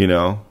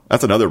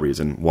 That's another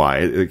reason why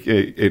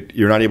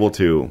you're not able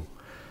to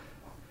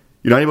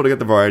get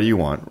the variety you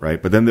want. Right.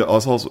 But then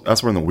also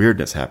that's when the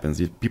weirdness happens.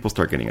 People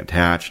start getting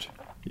attached.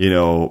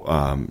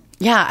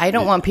 I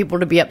don't want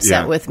people to be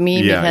upset with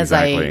me because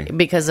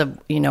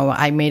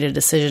I made a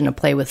decision to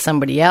play with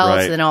somebody else,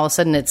 right. And then all of a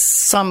sudden it's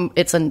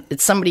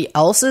somebody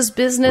else's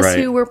business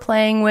who we're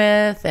playing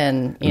with,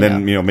 and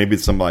then maybe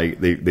somebody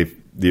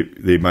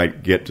they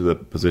might get to the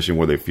position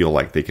where they feel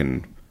like they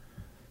can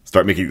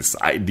start making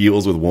side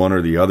deals with one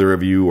or the other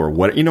of you, or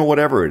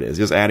whatever it is,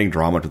 just adding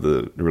drama to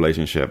the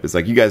relationship. It's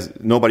like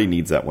nobody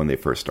needs that when they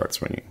first start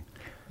swinging.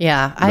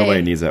 Yeah,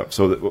 nobody needs that.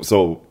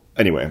 So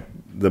anyway.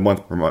 The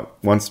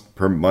once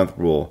per month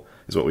rule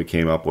is what we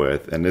came up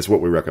with, and it's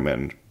what we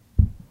recommend,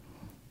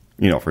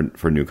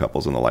 for new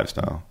couples in the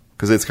lifestyle,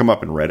 because it's come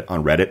up on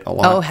Reddit a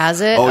lot. Oh,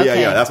 has it? Oh,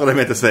 okay. Yeah. That's what I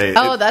meant to say.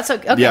 Oh, that's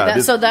okay. Yeah,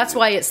 so that's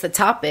why it's the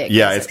topic.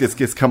 Yeah,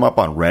 it's come up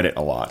on Reddit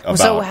a lot.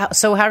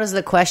 So how does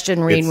the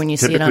question read when you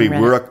see it on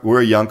Reddit? We're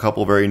a young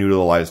couple, very new to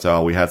the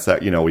lifestyle. We had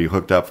we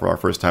hooked up for our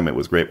first time. It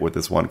was great with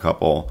this one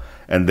couple,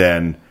 and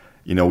then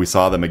we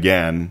saw them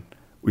again.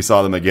 We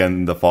saw them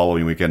again the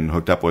following weekend and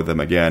hooked up with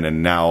them again.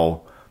 And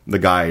now the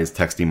guy is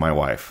texting my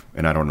wife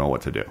and I don't know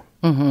what to do.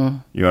 Mm-hmm.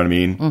 You know what I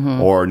mean?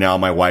 Mm-hmm. Or now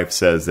my wife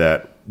says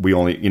that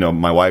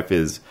my wife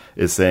is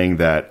saying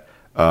that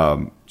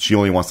she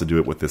only wants to do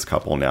it with this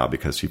couple now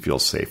because she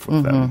feels safe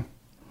with them.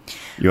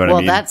 You know what I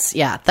mean? That's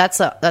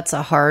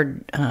a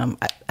hard,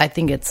 I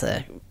think you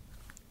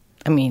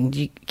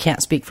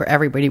can't speak for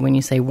everybody when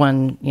you say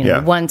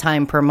one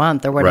time per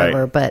month or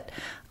whatever, right.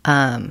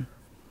 But,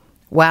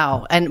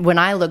 Wow. And when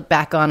I look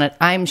back on it,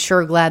 I'm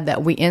sure glad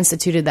that we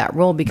instituted that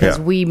rule because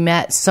we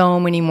met so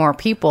many more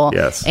people.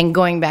 Yes. And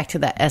going back to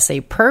that SA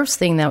Perfs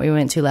thing that we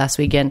went to last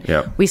weekend,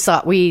 we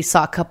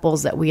saw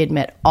couples that we had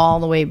met all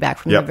the way back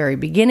from the very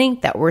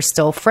beginning that we're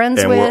still friends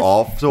with. And we're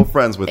all still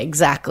friends with.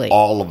 Exactly.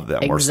 All of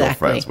them we're still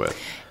friends with.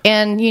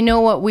 And you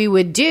know what we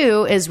would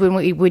do is when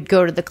we would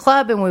go to the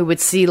club and we would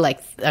see like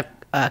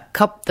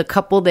the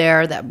couple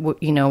there that,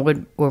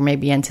 were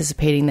maybe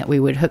anticipating that we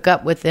would hook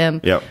up with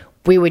them. Yep.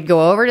 We would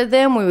go over to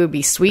them. We would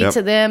be sweet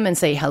to them and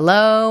say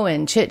hello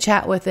and chit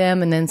chat with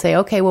them, and then say,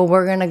 "Okay, well,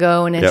 we're going to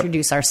go and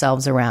introduce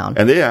ourselves around."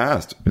 And they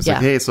asked, "It's like,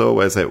 hey, so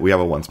I said we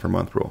have a once per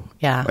month rule."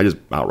 Yeah, I just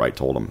outright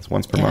told them it's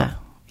once per month.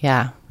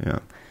 Yeah. Yeah.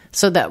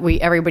 So that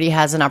everybody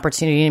has an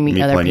opportunity to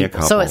meet other people.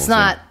 Couples, so it's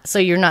not. So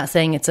you're not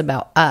saying it's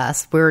about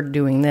us. We're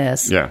doing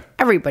this. Yeah.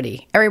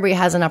 Everybody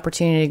has an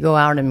opportunity to go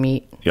out and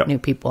meet new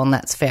people, and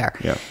that's fair.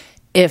 Yeah.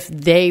 If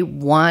they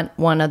want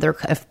one other,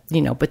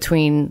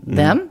 between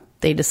them.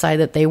 They decide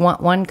that they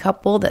want one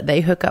couple that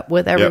they hook up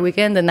with every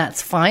weekend, then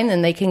that's fine.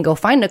 And they can go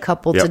find a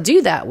couple to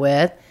do that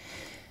with.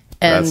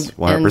 And, that's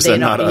 100%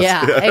 not us.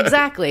 Yeah,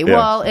 exactly.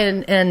 Well,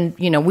 and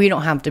we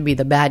don't have to be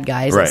the bad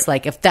guys. Right. It's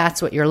like, if that's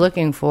what you're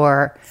looking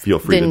for, feel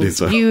free then to do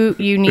so.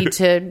 you need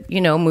to,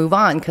 move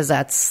on because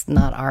that's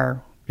not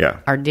our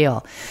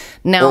deal.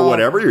 Now, or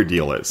whatever your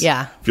deal is.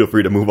 Yeah. Feel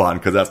free to move on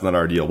because that's not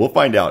our deal. We'll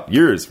find out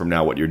years from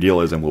now what your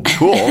deal is and we'll be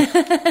cool.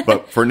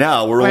 But for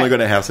now, we're only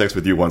going to have sex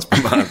with you once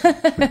per month.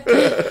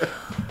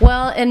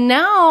 Well, and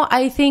now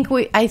I think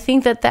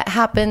that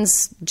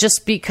happens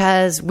just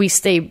because we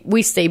stay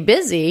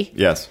busy.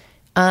 Yes.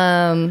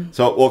 So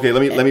okay,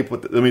 let me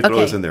throw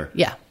this in there.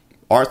 Yeah.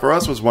 Ours for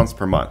us was once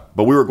per month,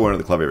 but we were going to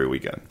the club every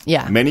weekend.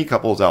 Yeah. Many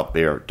couples out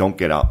there don't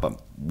get out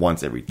but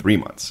once every 3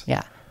 months.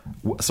 Yeah.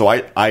 So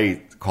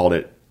I called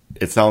it.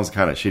 It sounds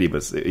kind of shitty,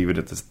 but even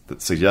if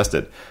it's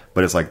suggested,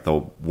 but it's like the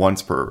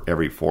once per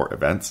every 4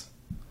 events,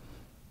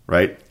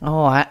 right?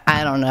 Oh, I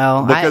don't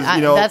know. Because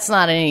that's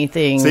not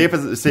anything. Say if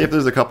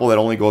there's a couple that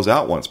only goes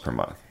out once per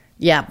month.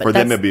 Yeah, but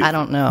I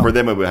don't know. For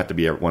them, it would have to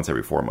be once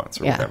every 4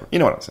 months or whatever. You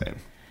know what I'm saying?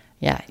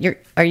 Yeah.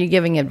 Are you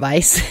giving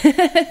advice?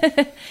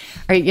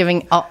 Are you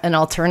giving an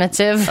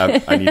alternative?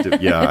 I need to.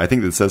 Yeah, I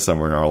think it says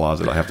somewhere in our laws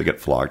that I have to get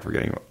flogged for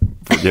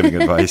giving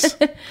advice.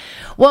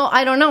 Well,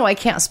 I don't know. I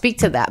can't speak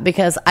to that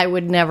because I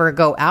would never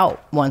go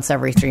out once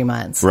every 3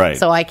 months. Right.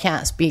 So I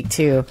can't speak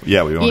to.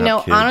 Yeah, we don't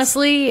have kids.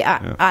 Honestly,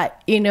 I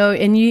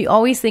and you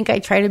always think I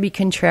try to be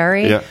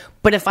contrary. Yeah.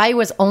 But if I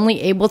was only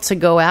able to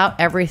go out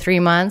every 3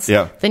 months,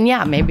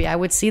 then maybe I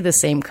would see the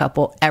same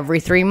couple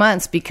every 3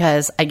 months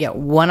because I get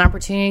one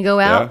opportunity to go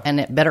out and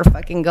it better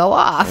fucking go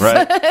off.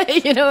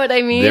 Right. You know what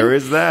I mean? There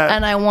is that.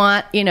 And I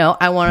want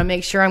to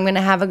make sure I'm going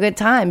to have a good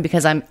time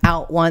because I'm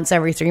out once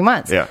every 3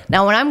 months. Yeah.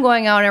 Now, when I'm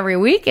going out every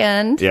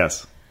weekend,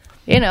 yes.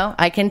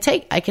 I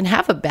can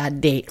have a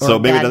bad date or so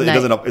maybe it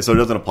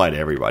doesn't apply to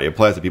everybody. It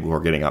applies to people who are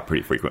getting out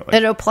pretty frequently.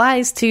 It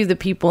applies to the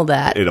people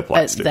that it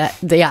applies to.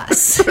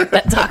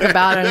 that talk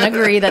about and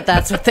agree that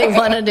that's what they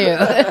want to do.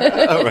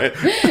 All right.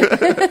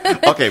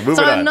 Okay, moving on.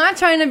 So I'm not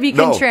trying to be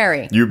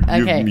contrary. You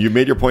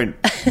made your point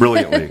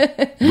brilliantly.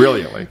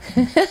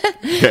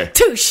 Okay.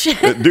 Douche.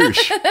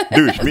 Douche.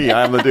 Me,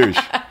 I'm the douche.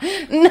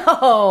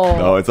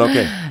 No, it's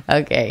okay.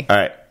 Okay. All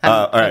right.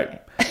 All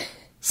right.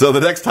 So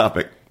the next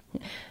topic.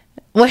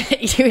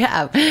 What you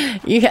have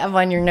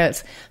on your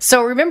notes.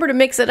 So remember to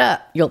mix it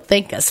up. You'll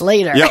thank us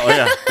later.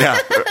 Yeah.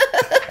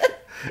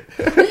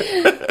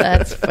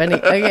 That's funny.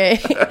 Okay.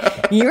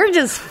 You were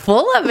just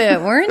full of it,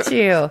 weren't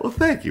you? Well,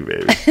 thank you,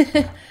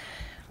 baby.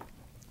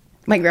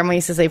 My grandma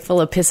used to say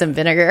full of piss and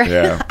vinegar.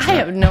 Yeah. I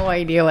have no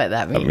idea what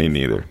that means. Me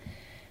neither.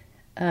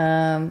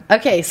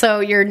 Okay,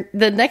 so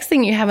the next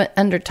thing you have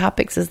under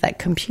topics is that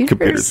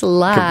computers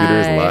lie.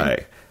 Computers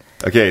lie.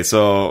 Okay,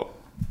 so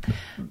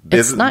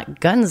it's not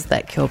guns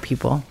that kill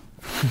people.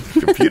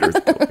 Computers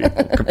kill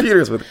people.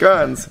 Computers with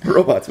guns.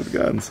 Robots with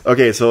guns.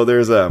 Okay, so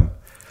there's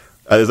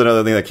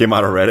another thing that came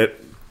out of Reddit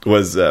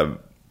was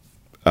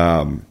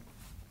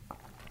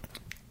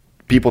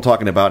people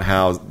talking about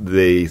how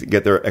they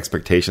get their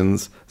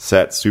expectations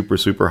set super,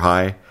 super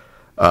high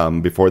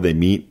before they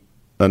meet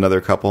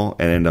another couple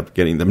and end up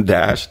getting them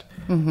dashed.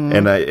 Mm-hmm.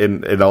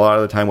 And a lot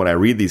of the time when I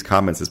read these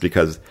comments, it's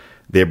because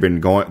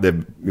they've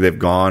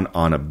gone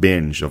on a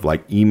binge of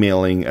like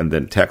emailing and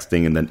then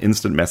texting and then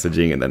instant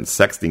messaging and then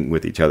sexting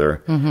with each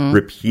other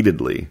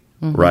repeatedly,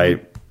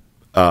 right?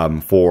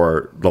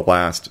 For the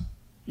last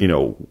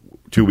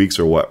 2 weeks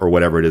or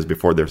whatever it is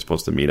before they're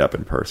supposed to meet up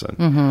in person.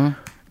 Mm-hmm.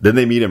 Then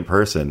they meet in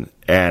person,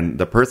 and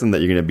the person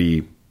that you're going to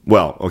be,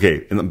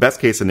 in the best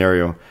case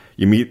scenario,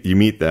 you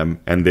meet them,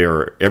 and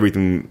they're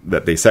everything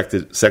that they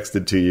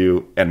sexted to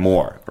you and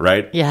more,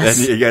 right? Yes.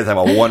 And you guys have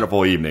a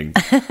wonderful evening.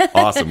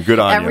 Awesome. Good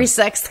on you. Every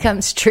sext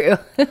comes true.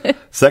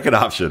 Second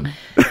option,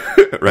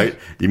 right?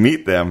 You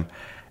meet them,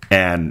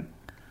 and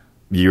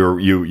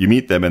you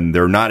meet them, and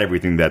they're not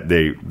everything that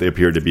they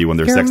appear to be when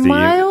they're sexting you. You're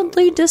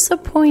mildly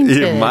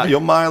disappointed. You're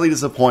mildly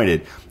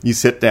disappointed. You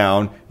sit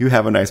down, you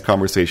have a nice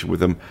conversation with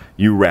them,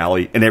 you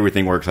rally, and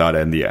everything works out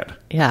in the end.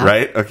 Yeah.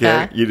 Right?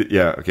 Okay.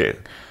 Okay.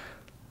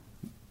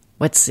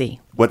 What's C?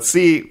 What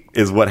C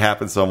is what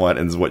happens somewhat,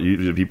 and is what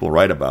usually people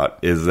write about,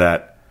 is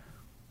that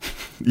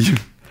you're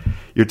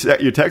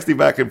texting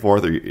back and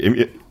forth, or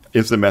you're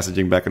instant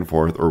messaging back and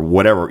forth, or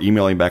whatever,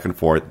 emailing back and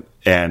forth,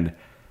 and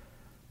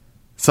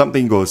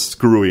something goes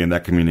screwy in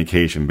that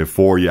communication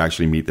before you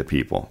actually meet the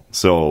people.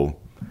 So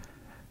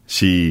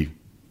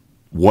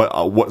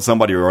what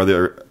somebody or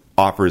other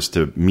offers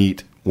to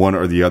meet one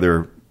or the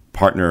other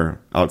partner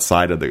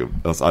outside of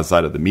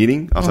the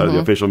meeting, outside of the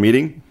official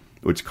meeting,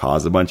 which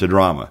caused a bunch of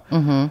drama.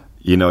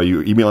 You know,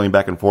 you emailing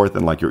back and forth,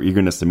 and like your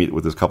eagerness to meet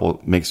with this couple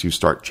makes you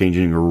start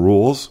changing your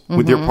rules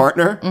with your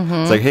partner.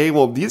 It's like, hey,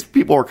 well, these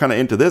people are kind of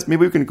into this.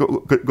 Maybe we can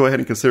go ahead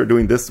and consider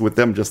doing this with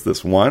them just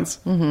this once.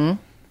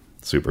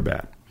 Super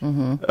bad.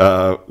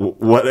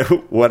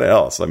 What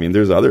else? I mean,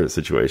 there's other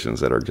situations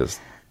that are just.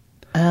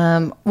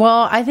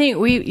 Well, I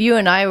think you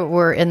and I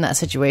were in that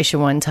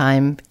situation one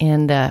time,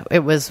 and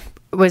it was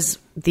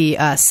the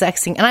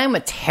sexting, and I am a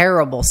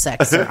terrible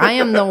sexter. I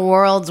am the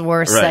world's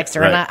worst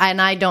sexter,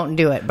 and I don't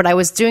do it. But I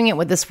was doing it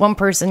with this one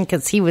person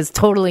because he was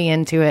totally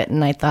into it,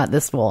 and I thought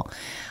this will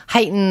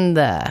heighten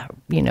the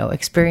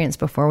experience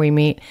before we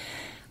meet.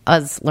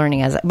 Us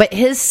learning but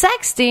his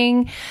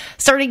sexting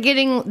started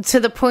getting to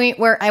the point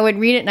where I would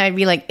read it and I'd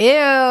be like, ew.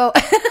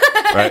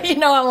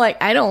 I'm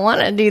like, I don't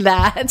want to do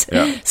that.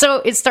 Yeah. So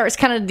it starts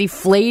kind of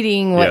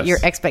deflating what your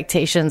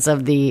expectations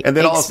of the and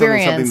then all of a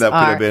sudden something that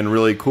could have been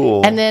really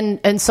cool.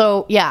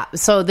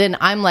 So then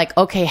I'm like,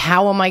 okay,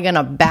 how am I going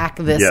to back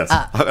this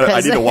up? I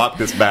need to walk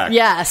this back.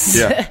 Yes.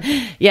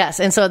 Yeah.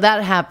 Yes. And so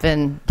that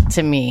happened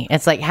to me.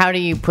 It's like, how do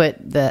you put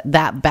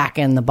that back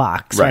in the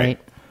box? Right.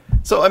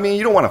 So, I mean,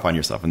 you don't want to find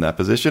yourself in that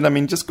position. I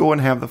mean, just go and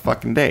have the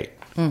fucking date,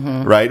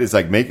 right? It's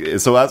like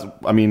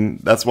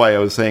that's why I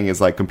was saying it's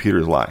like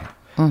computers lie.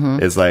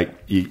 It's like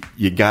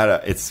you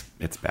gotta. It's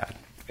bad.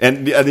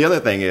 And the other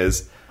thing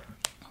is,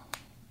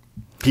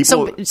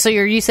 people. So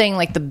you saying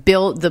like the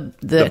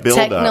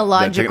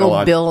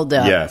technological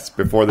buildup? Yes,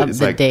 before the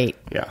date.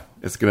 Yeah,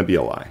 it's gonna be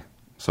a lie.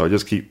 So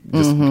just keep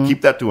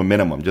that to a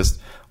minimum.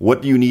 Just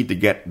what do you need to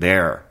get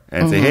there?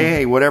 And say,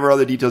 hey, whatever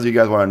other details you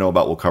guys want to know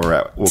about, we'll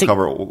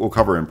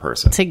cover in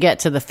person to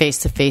get to the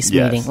face-to-face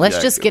meeting.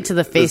 Let's just get to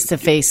the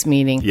face-to-face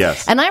meeting.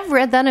 Yes, and I've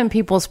read that in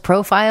people's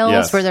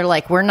profiles where they're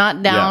like, "We're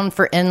not down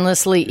for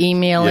endlessly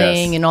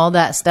emailing and all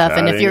that stuff."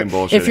 Chatting and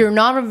if you're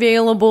not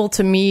available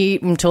to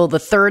meet until the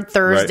third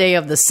Thursday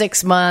of the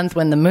 6th month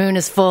when the moon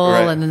is full,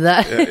 and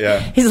that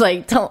he's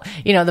like, "Don't."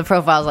 The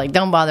profile's like,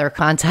 "Don't bother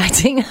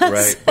contacting us."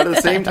 Right, but at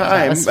the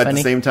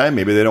same time,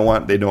 maybe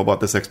they know about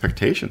this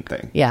expectation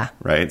thing. Yeah,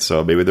 right.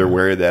 So maybe they're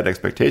wary of that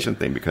expectation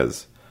thing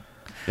because,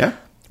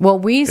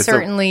 well, it's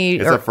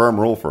a firm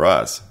rule for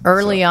us.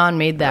 Early on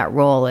made that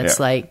rule. It's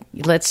like,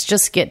 let's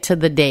just get to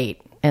the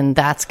date, and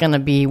that's going to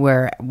be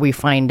where we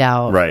find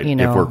out,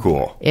 if we're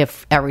cool.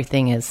 If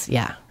everything is,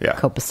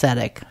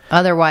 copacetic.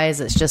 Otherwise,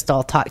 it's just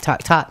all talk.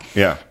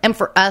 Yeah. And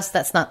for us,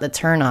 that's not the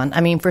turn on. I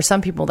mean, for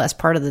some people, that's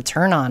part of the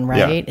turn on,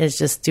 right? Is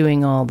just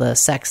doing all the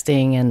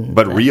sexting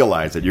But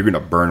realize that you're going to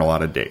burn a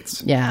lot of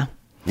dates. Yeah.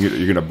 You're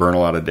going to burn a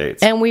lot of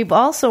dates. And we've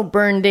also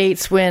burned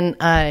dates when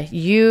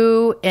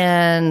you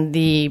and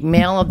the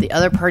male of the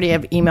other party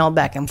have emailed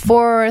back and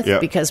forth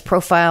because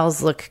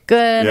profiles look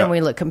good and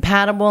we look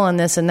compatible and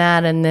this and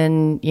that. And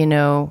then,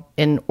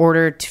 in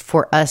order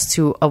for us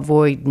to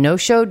avoid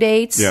no-show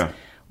dates,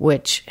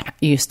 which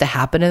used to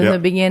happen in the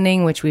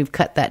beginning, which we've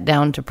cut that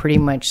down to pretty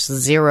much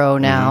zero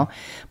now.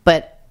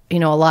 But a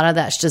lot of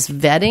that's just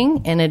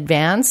vetting in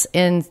advance.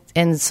 And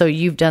so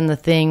you've done the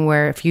thing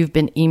where if you've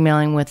been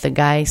emailing with the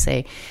guy,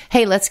 say,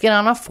 hey, let's get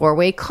on a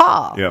 4-way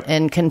call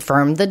and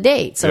confirm the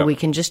date so we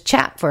can just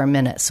chat for a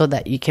minute so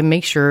that you can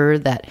make sure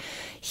that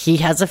he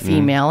has a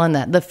female and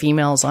that the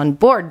female's on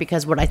board.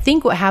 Because what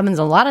happens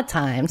a lot of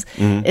times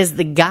is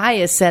the guy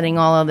is setting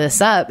all of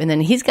this up and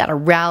then he's got to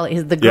rally.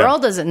 The girl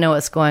doesn't know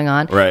what's going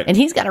on. Right. And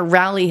he's got to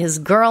rally his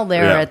girl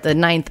there at the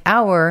 9th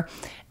hour.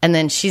 And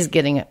then she's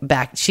getting it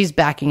back. She's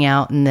backing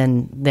out, and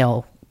then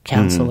they'll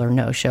cancel or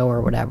no show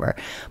or whatever.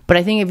 But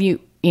I think if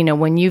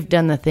when you've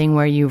done the thing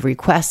where you've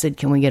requested,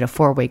 can we get a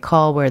 4-way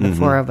call where the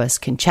 4 of us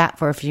can chat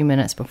for a few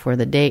minutes before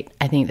the date?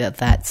 I think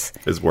that's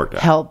worked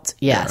out. Helped.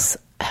 Yes,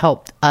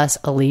 helped us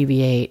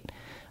alleviate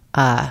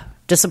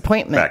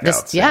disappointment.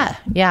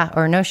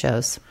 Or no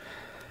shows.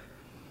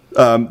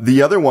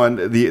 The other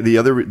one, the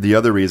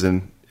other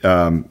reason,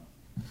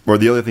 or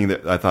the other thing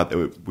that I thought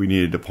that we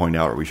needed to point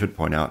out, or we should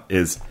point out,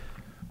 is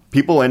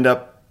people end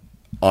up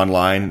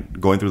online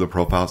going through the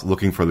profiles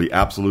looking for the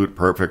absolute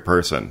perfect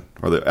person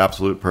or the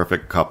absolute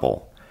perfect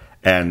couple.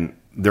 And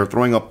they're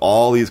throwing up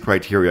all these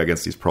criteria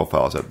against these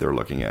profiles that they're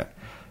looking at.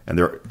 And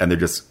they're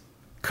just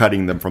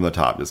cutting them from the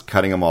top, just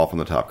cutting them all from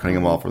the top,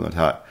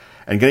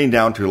 and getting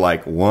down to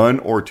like 1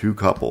 or 2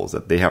 couples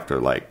that they have to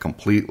like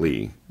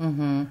completely.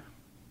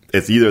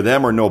 It's either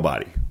them or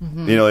nobody.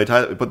 They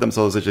put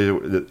themselves in a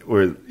situation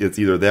where it's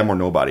either them or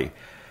nobody.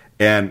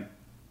 And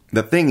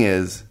the thing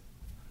is,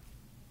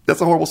 that's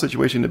a horrible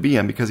situation to be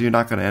in because you're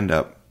not going to end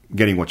up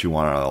getting what you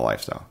want out of the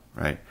lifestyle,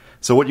 right?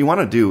 So what you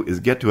want to do is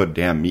get to a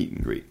damn meet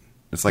and greet.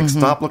 It's like,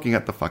 stop looking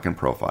at the fucking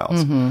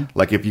profiles.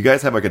 Like, if you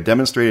guys have like a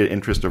demonstrated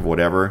interest of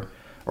whatever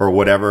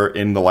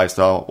in the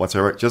lifestyle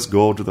whatsoever, just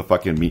go to the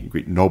fucking meet and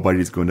greet.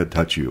 Nobody's going to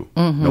touch you.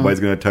 Nobody's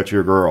going to touch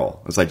your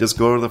girl. It's like, just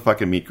go to the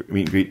fucking meet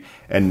and greet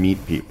and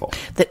meet people.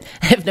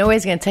 If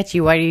nobody's going to touch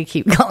you, why do you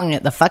keep calling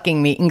it the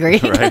fucking meet and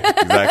greet? Right,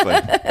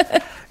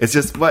 exactly. It's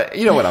just, but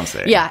you know what I'm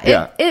saying.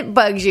 Yeah, it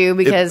bugs you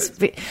because,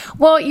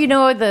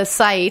 the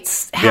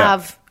sites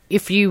have,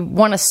 if you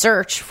want to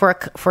search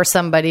for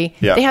somebody,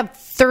 they have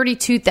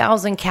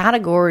 32,000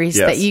 categories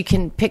that you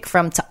can pick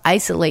from to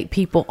isolate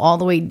people all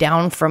the way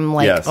down from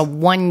like a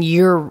 1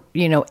 year,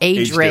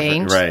 age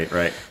range.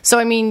 Right. So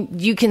I mean,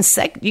 you can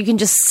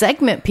just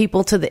segment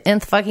people to the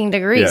nth fucking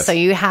degree. Yes. So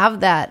you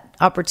have that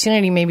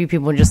opportunity. Maybe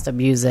people just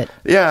abuse it.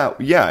 Yeah,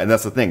 and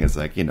that's the thing. It's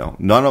like,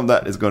 none of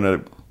that is going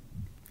to,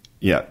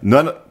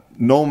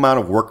 no amount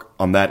of work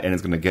on that end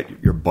is going to get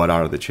your butt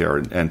out of the chair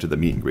and to the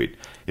meet and greet.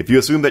 If you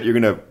assume that you're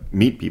going to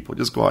meet people,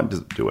 just go out and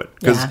just do it.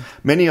 Because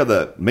many of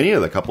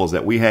the couples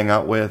that we hang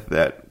out with,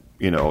 that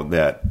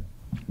that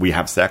we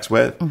have sex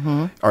with,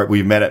 or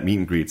we met at meet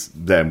and greets,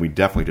 then we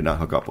definitely did not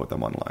hook up with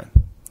them online.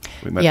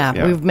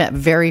 We've met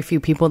very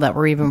few people that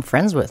we're even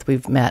friends with.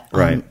 We've met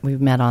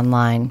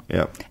online.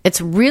 Yeah,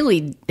 it's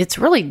really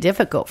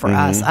difficult for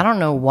us. I don't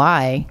know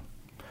why.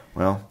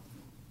 Well,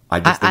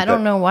 I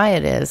don't know why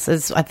it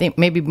is. I think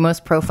maybe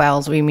most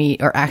profiles we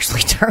meet are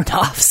actually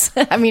turn-offs.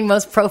 I mean,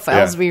 most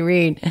profiles we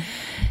read.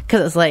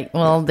 Because it's like,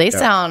 well, they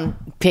sound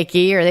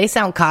picky or they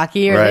sound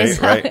cocky. Or they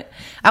sound... Right.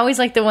 I always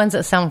like the ones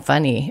that sound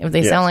funny. If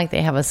they sound like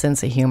they have a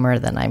sense of humor,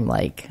 then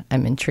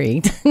I'm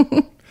intrigued.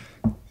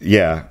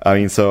 Yeah. I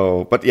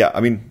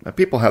mean,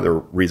 people have their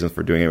reasons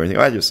for doing everything.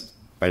 I just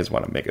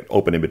want to make an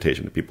open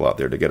invitation to people out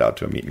there to get out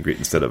to a meet and greet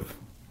instead of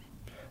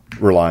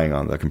relying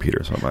on the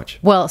computer so much.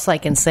 Well, it's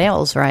like in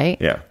sales, right?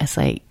 Yeah. It's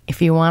like,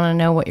 if you want to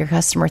know what your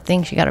customer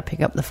thinks, you got to pick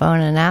up the phone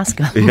and ask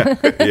them.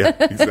 Yeah,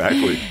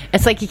 exactly.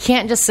 It's like you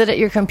can't just sit at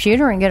your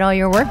computer and get all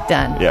your work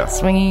done. Yeah.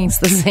 Swinging's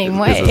the same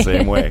way. It's the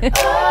same way. Life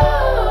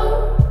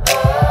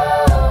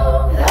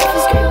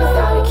is great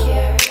without a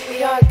care.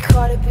 We aren't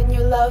caught up in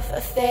your love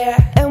affair,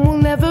 and we'll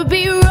never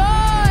be royals.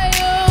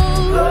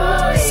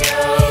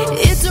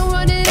 It's a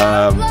running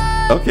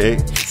okay,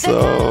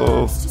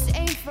 so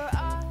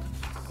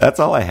that's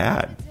all I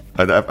had.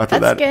 After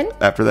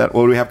that,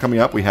 what do we have coming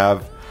up? We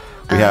have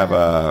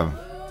our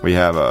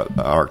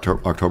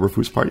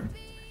Oktoberfest party.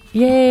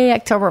 Yay,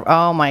 October!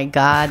 Oh my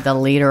God, the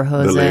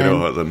Lederhosen. The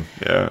Lederhosen,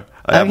 yeah.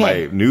 I have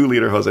my new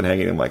Lederhosen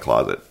hanging in my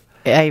closet.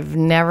 I've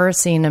never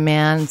seen a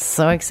man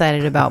so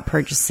excited about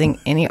purchasing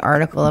any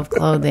article of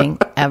clothing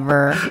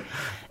ever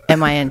in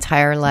my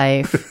entire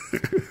life.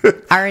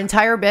 Our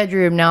entire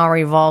bedroom now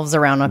revolves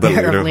around a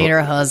pair of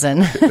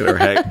Lederhosen.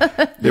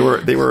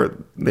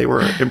 They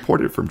were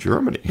imported from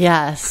Germany.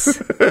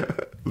 Yes.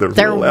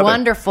 They're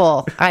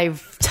wonderful.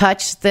 I've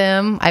touched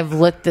them. I've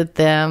looked at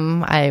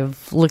them.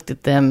 I've looked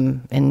at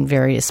them in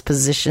various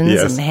positions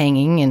and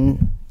hanging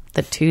in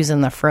the twos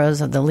and the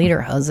fro's of the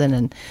Lederhosen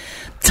and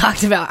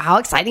talked about how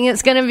exciting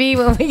it's going to be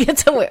when we get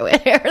to wear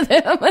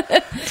them.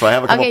 So I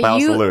have a couple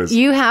pounds to lose.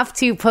 You have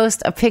to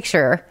post a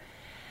picture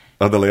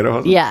of the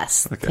Lederhosen?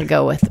 Yes, to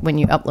go with when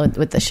you upload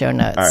with the show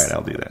notes. All right,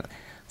 I'll do that.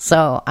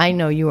 So I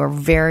know you are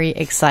very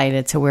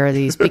excited to wear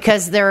these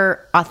because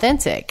they're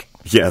authentic.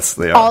 Yes,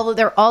 they are.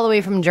 They're all the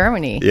way from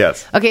Germany.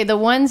 Yes. Okay, the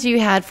ones you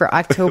had for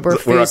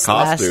Oktoberfest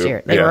last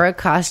year, they were a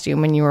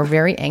costume, and you were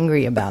very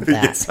angry about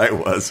that. Yes, I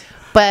was.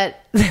 But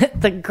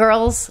the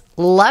girls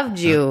loved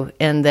you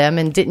in them,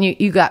 and didn't you?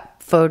 You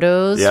got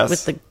photos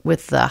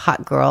with the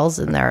hot girls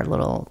in their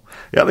little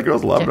the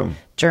girls loved them.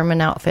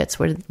 German outfits.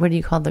 What do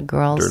you call the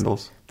girls?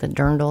 Dirndls. The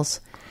dirndls.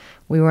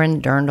 We were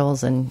in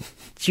dirndls, and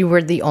you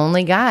were the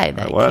only guy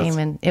that came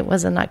in. It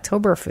was an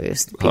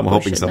Oktoberfest. I'm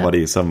hoping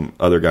some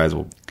other guys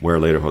will wear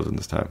Lederhosen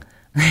this time.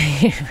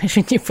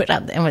 When you put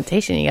out the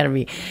invitation,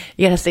 you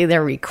gotta say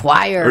they're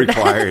required.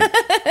 Required,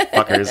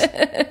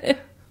 fuckers.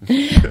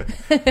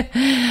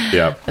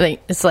 Yeah.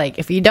 It's like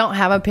if you don't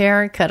have a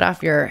pair, cut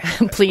off your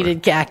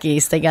pleated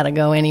khakis. They gotta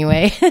go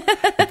anyway.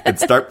 And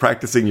start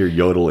practicing your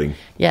yodeling.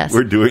 Yes,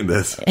 we're doing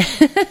this.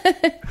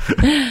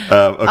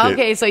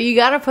 Okay, so you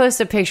gotta post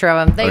a picture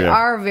of them. They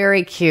are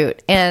very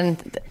cute, and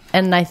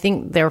I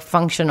think they're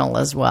functional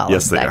as well.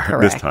 Yes, they are.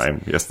 Correct? This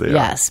time, yes, they are.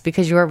 Yes,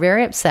 because you were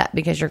very upset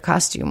because your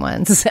costume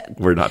ones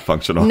were not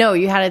functional. No,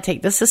 you had to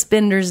take the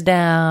suspenders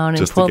down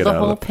and pull the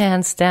whole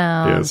pants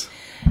down. Yes.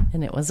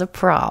 And it was a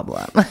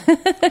problem.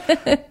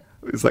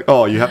 It's like,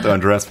 oh, you have to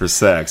undress for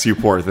sex, you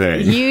poor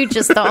thing.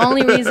 The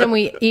only reason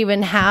we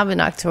even have an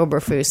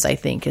Oktoberfest, I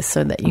think, is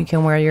so that you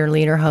can wear your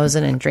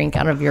Lederhosen and drink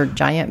out of your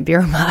giant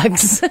beer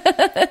mugs.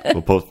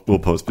 We'll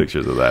post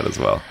pictures of that as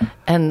well.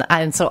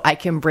 And so I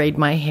can braid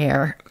my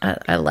hair.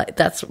 I like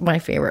that's my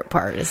favorite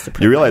part is to.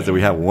 You realize that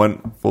we have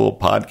one full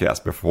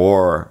podcast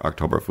before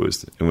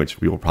Oktoberfest in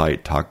which we will probably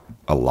talk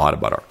a lot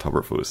about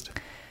Oktoberfest.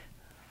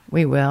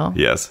 We will.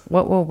 Yes.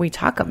 What will we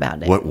talk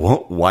about it?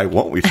 Why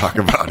won't we talk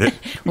about it?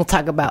 We'll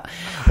talk about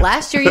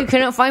last year you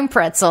couldn't find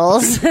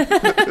pretzels. So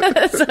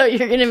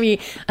you're going to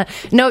be...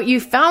 no, you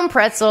found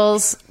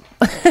pretzels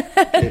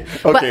Okay.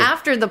 But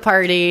after the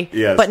party.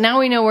 Yes. But now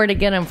we know where to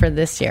get them for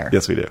this year.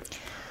 Yes, we do.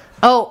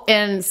 Oh,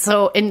 and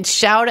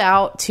shout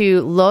out to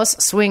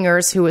Los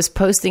Swingers, who was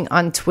posting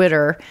on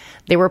Twitter.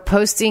 They were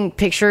posting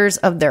pictures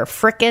of their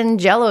frickin'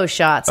 Jell-O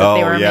shots that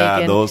they were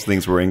making. Those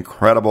things were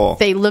incredible.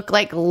 They look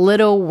like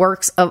little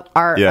works of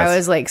art. Yes. I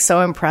was like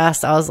so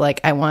impressed. I was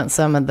like, I want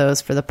some of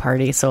those for the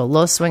party. So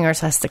Los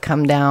Swingers has to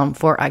come down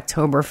for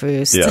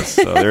Oktoberfest. Yes,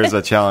 so there's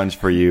a challenge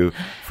for you,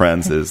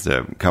 friends, is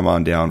to come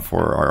on down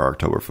for our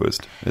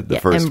Oktoberfest, the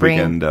first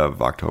weekend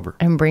of October.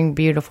 And bring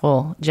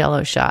beautiful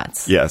Jell-O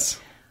shots. Yes.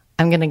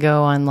 I'm going to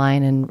go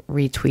online and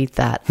retweet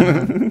that.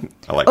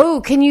 I like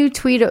it. Can you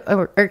tweet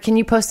or can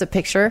you post a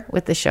picture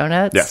with the show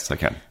notes? Yes, I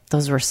can.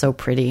 Those were so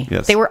pretty.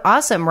 Yes. They were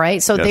awesome,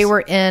 right? So they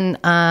were in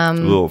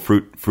little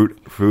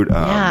fruit.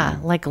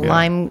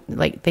 lime,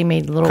 like they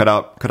made little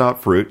cut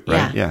out fruit,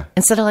 right? Yeah.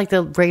 Instead of like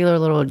the regular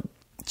little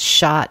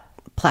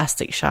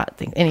plastic shot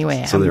thing.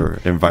 Anyway, So they were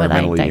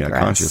environmentally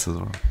conscious as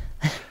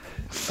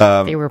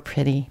well. They were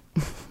pretty.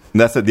 And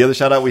that's it. The other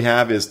shout out we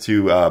have is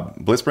to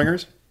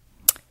Blissbringers.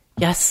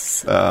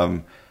 Yes.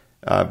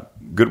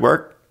 Good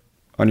work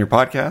on your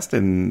podcast,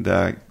 and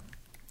I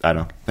don't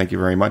know. Thank you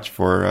very much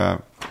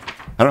for.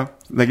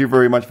 Thank you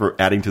very much for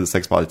adding to the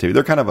sex positivity.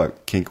 They're kind of a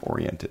kink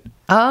oriented,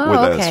 with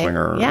a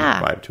swinger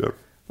vibe to it.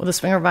 With a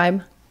swinger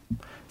vibe.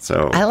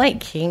 So I like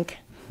kink.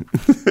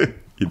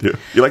 You do.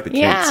 You like the kinks.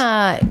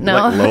 Yeah.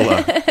 No. You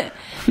like Lola.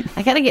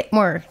 I got to get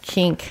more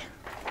kink.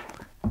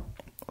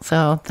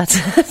 So that's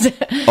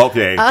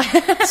okay.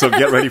 So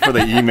get ready for the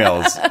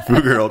emails, Foo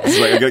Girl. It's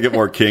like, I gotta get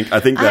more kink.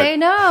 I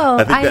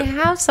know. I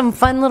have some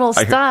fun little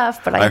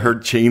stuff, but I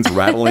heard chains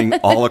rattling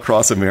all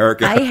across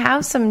America. I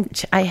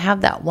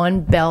have that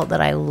one belt that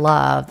I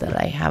love that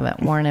I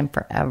haven't worn in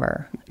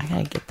forever. I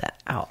gotta get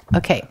that out.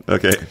 Okay.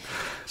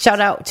 Shout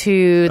out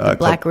to the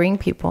Black Ring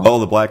people. Oh,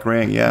 the Black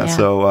Ring. Yeah.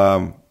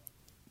 So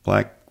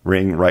Black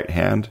Ring Right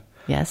Hand.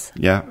 Yes.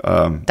 Yeah.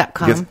 .com.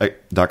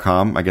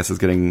 I guess is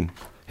getting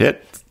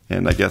hit.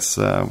 And I guess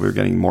we're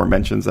getting more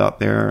mentions out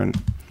there. And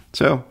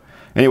so,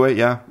 anyway,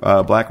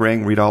 Black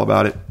Ring, read all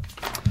about it.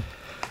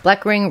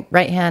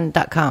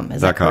 BlackRingRightHand.com.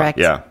 Is that correct?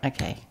 Yeah.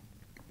 Okay.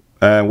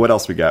 What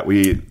else we got?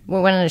 We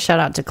wanted to shout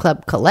out to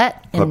Club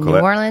Colette in New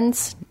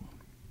Orleans.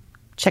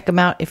 Check them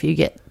out if you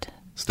get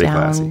Stay down.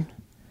 Classy.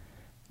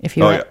 If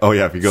you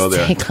if you go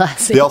there. Stay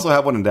classy. They also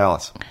have one in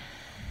Dallas.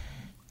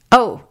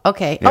 Oh,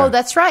 okay. Yeah. Oh,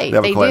 that's right.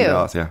 They do. In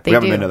Dallas, yeah. We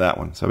haven't been to that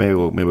one, so maybe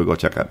we'll go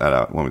check that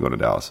out when we go to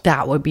Dallas.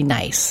 That would be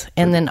nice.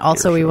 And then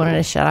also we wanted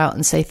to shout out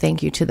and say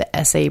thank you to the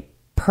SA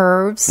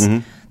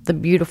Pervs, the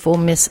beautiful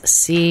Miss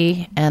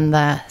C and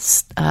the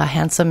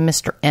handsome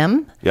Mr.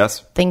 M.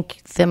 Yes.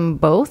 Thank them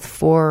both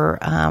for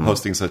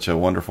hosting such a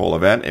wonderful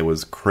event. It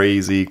was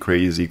crazy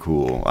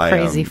cool.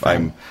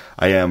 Fun.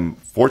 I am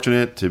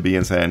fortunate to be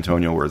in San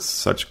Antonio where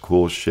such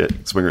cool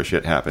swinger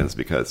shit happens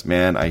because,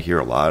 man, I hear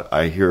a lot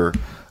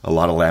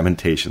of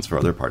lamentations for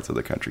other parts of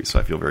the country. So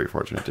I feel very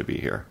fortunate to be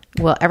here.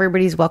 Well,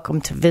 everybody's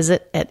welcome to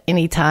visit at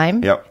any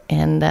time. Yep.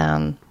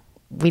 And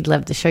we'd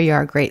love to show you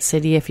our great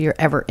city if you're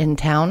ever in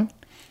town.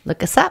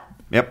 Look us up.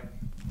 Yep.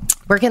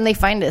 Where can they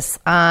find us?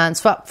 On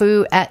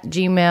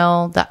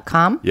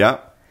swapfoo@gmail.com. Yeah.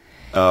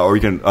 Or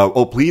you can,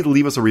 please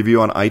leave us a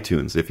review on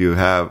iTunes. If you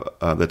have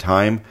the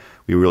time,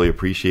 we really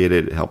appreciate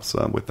it. It helps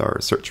with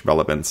our search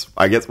relevance.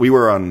 I guess we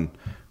were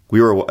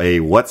a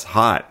What's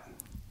Hot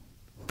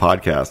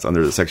podcast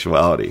under the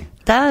sexuality.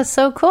 That is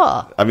so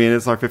cool. I mean,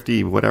 it's our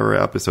 50 whatever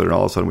episode, and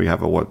all of a sudden we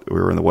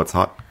were in the What's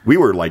Hot. We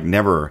were like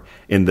never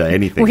into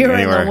anything. We were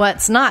in the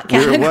What's Not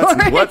category.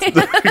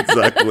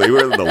 Exactly. We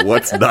were in the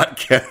What's Not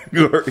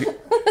category.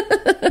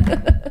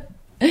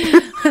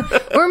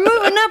 We're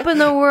moving up in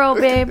the world,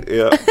 babe.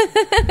 Yeah.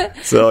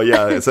 So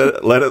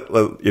let it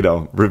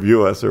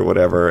review us or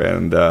whatever,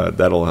 and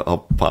that'll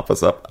help pop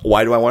us up.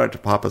 Why do I want it to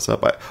pop us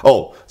up?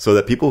 So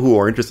that people who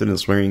are interested in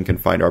swinging can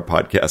find our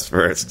podcast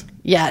first.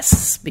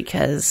 Yes,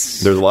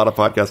 because there's a lot of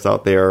podcasts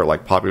out there,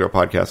 like popular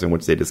podcasts, in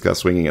which they discuss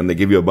swinging, and they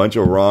give you a bunch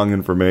of wrong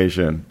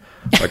information,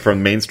 like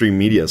from mainstream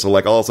media. So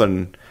like all of a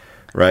sudden,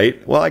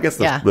 right? Well, I guess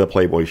the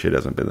Playboy shit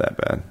hasn't been that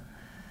bad.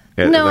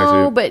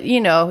 But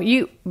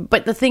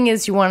but the thing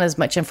is, you want as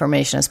much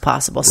information as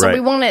possible. So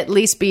we want to at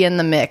least be in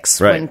the mix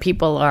when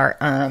people are,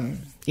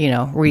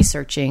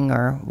 researching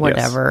or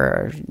whatever,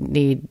 or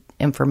need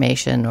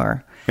information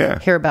or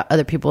hear about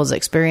other people's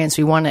experience.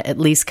 We want to at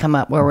least come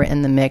up where we're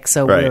in the mix,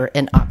 so we're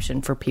an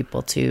option for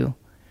people to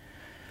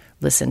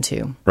listen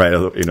to. Right.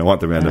 You don't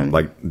want the man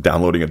like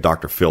downloading a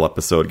Dr. Phil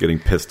episode, getting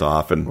pissed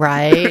off, and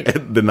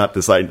and then not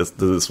deciding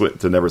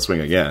to never swing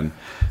again.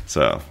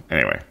 So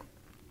anyway.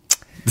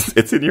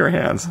 It's in your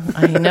hands.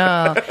 I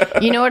know.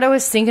 You know what I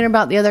was thinking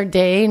about the other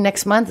day?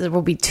 Next month, it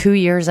will be 2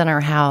 years in our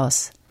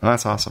house. Oh,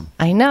 that's awesome.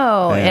 I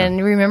know. Yeah.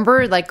 And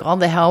remember, like, all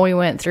the hell we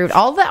went through.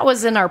 All that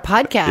was in our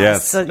podcast.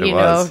 Yes, so, you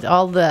know,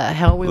 all the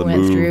hell we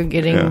went through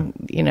getting,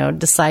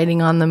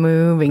 deciding on the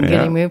move and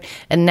getting moved.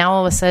 And now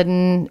all of a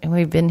sudden,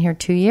 we've been here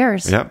 2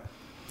 years. Yep.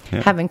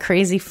 Having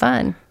crazy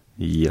fun.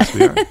 Yes,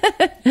 we are.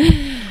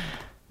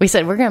 We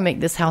said we're going to make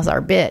this house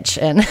our bitch,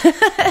 and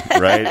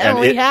right, and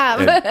we have,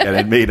 and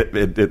it made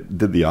it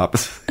did the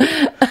opposite.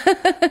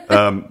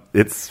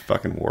 It's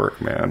fucking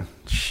work, man.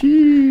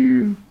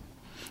 Shoo.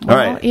 Well,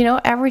 all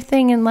right,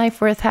 everything in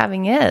life worth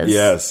having is.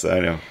 Yes, I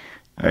know.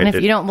 And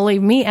if you don't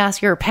believe me, ask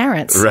your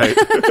parents. Right.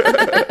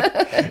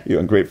 You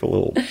ungrateful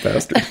little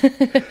bastard.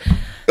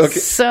 Okay.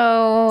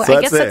 So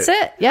I guess that's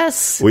it.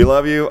 Yes. We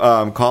love you.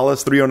 Call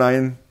us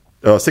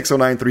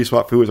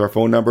 609-3-SWAT-FOO is our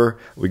phone number.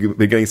 We've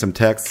been getting some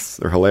texts.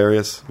 They're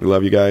hilarious. We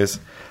love you guys.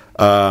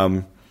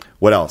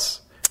 What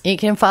else? You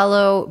can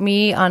follow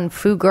me on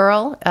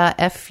FooGirl,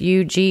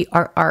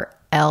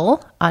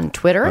 FUGRRL on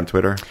Twitter. On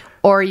Twitter.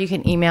 Or you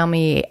can email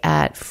me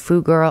at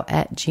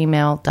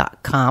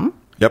foogirl@gmail.com.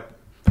 Yep.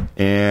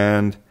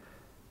 And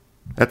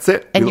that's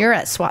it. And you're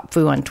at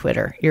SWATFoo on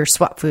Twitter. You're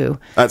SWATFoo.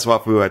 At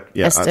SWATFoo.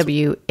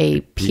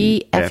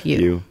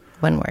 SWAPFU.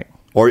 One word.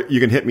 Or you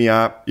can hit me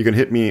up. You can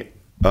hit me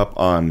up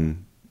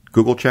on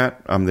Google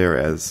Chat. I'm there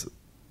as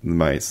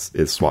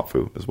is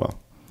SWATFoo as well.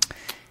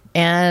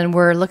 And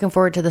we're looking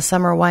forward to the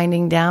summer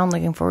winding down.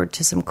 Looking forward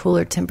to some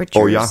cooler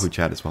temperatures. Or Yahoo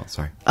Chat as well.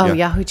 Sorry. Oh, yeah.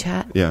 Yahoo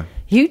Chat. Yeah.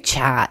 You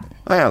chat.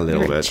 A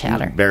little You're a bit.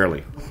 chatter.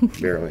 Barely.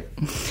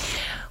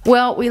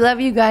 Well, we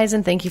love you guys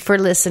and thank you for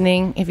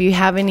listening. If you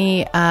have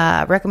any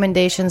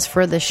recommendations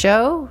for the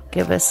show,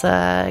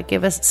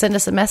 send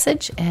us a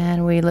message,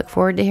 and we look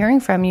forward to hearing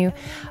from you.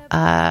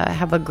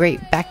 Have a great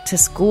back to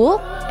school,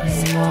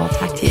 and we'll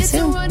talk to you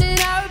soon. Good night.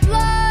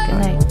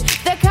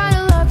 That kind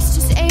of luck's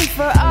just ain't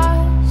for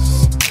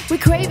us. We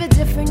crave a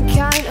different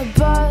kind of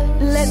buzz.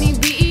 Let me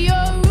be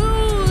your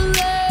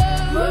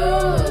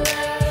ruler.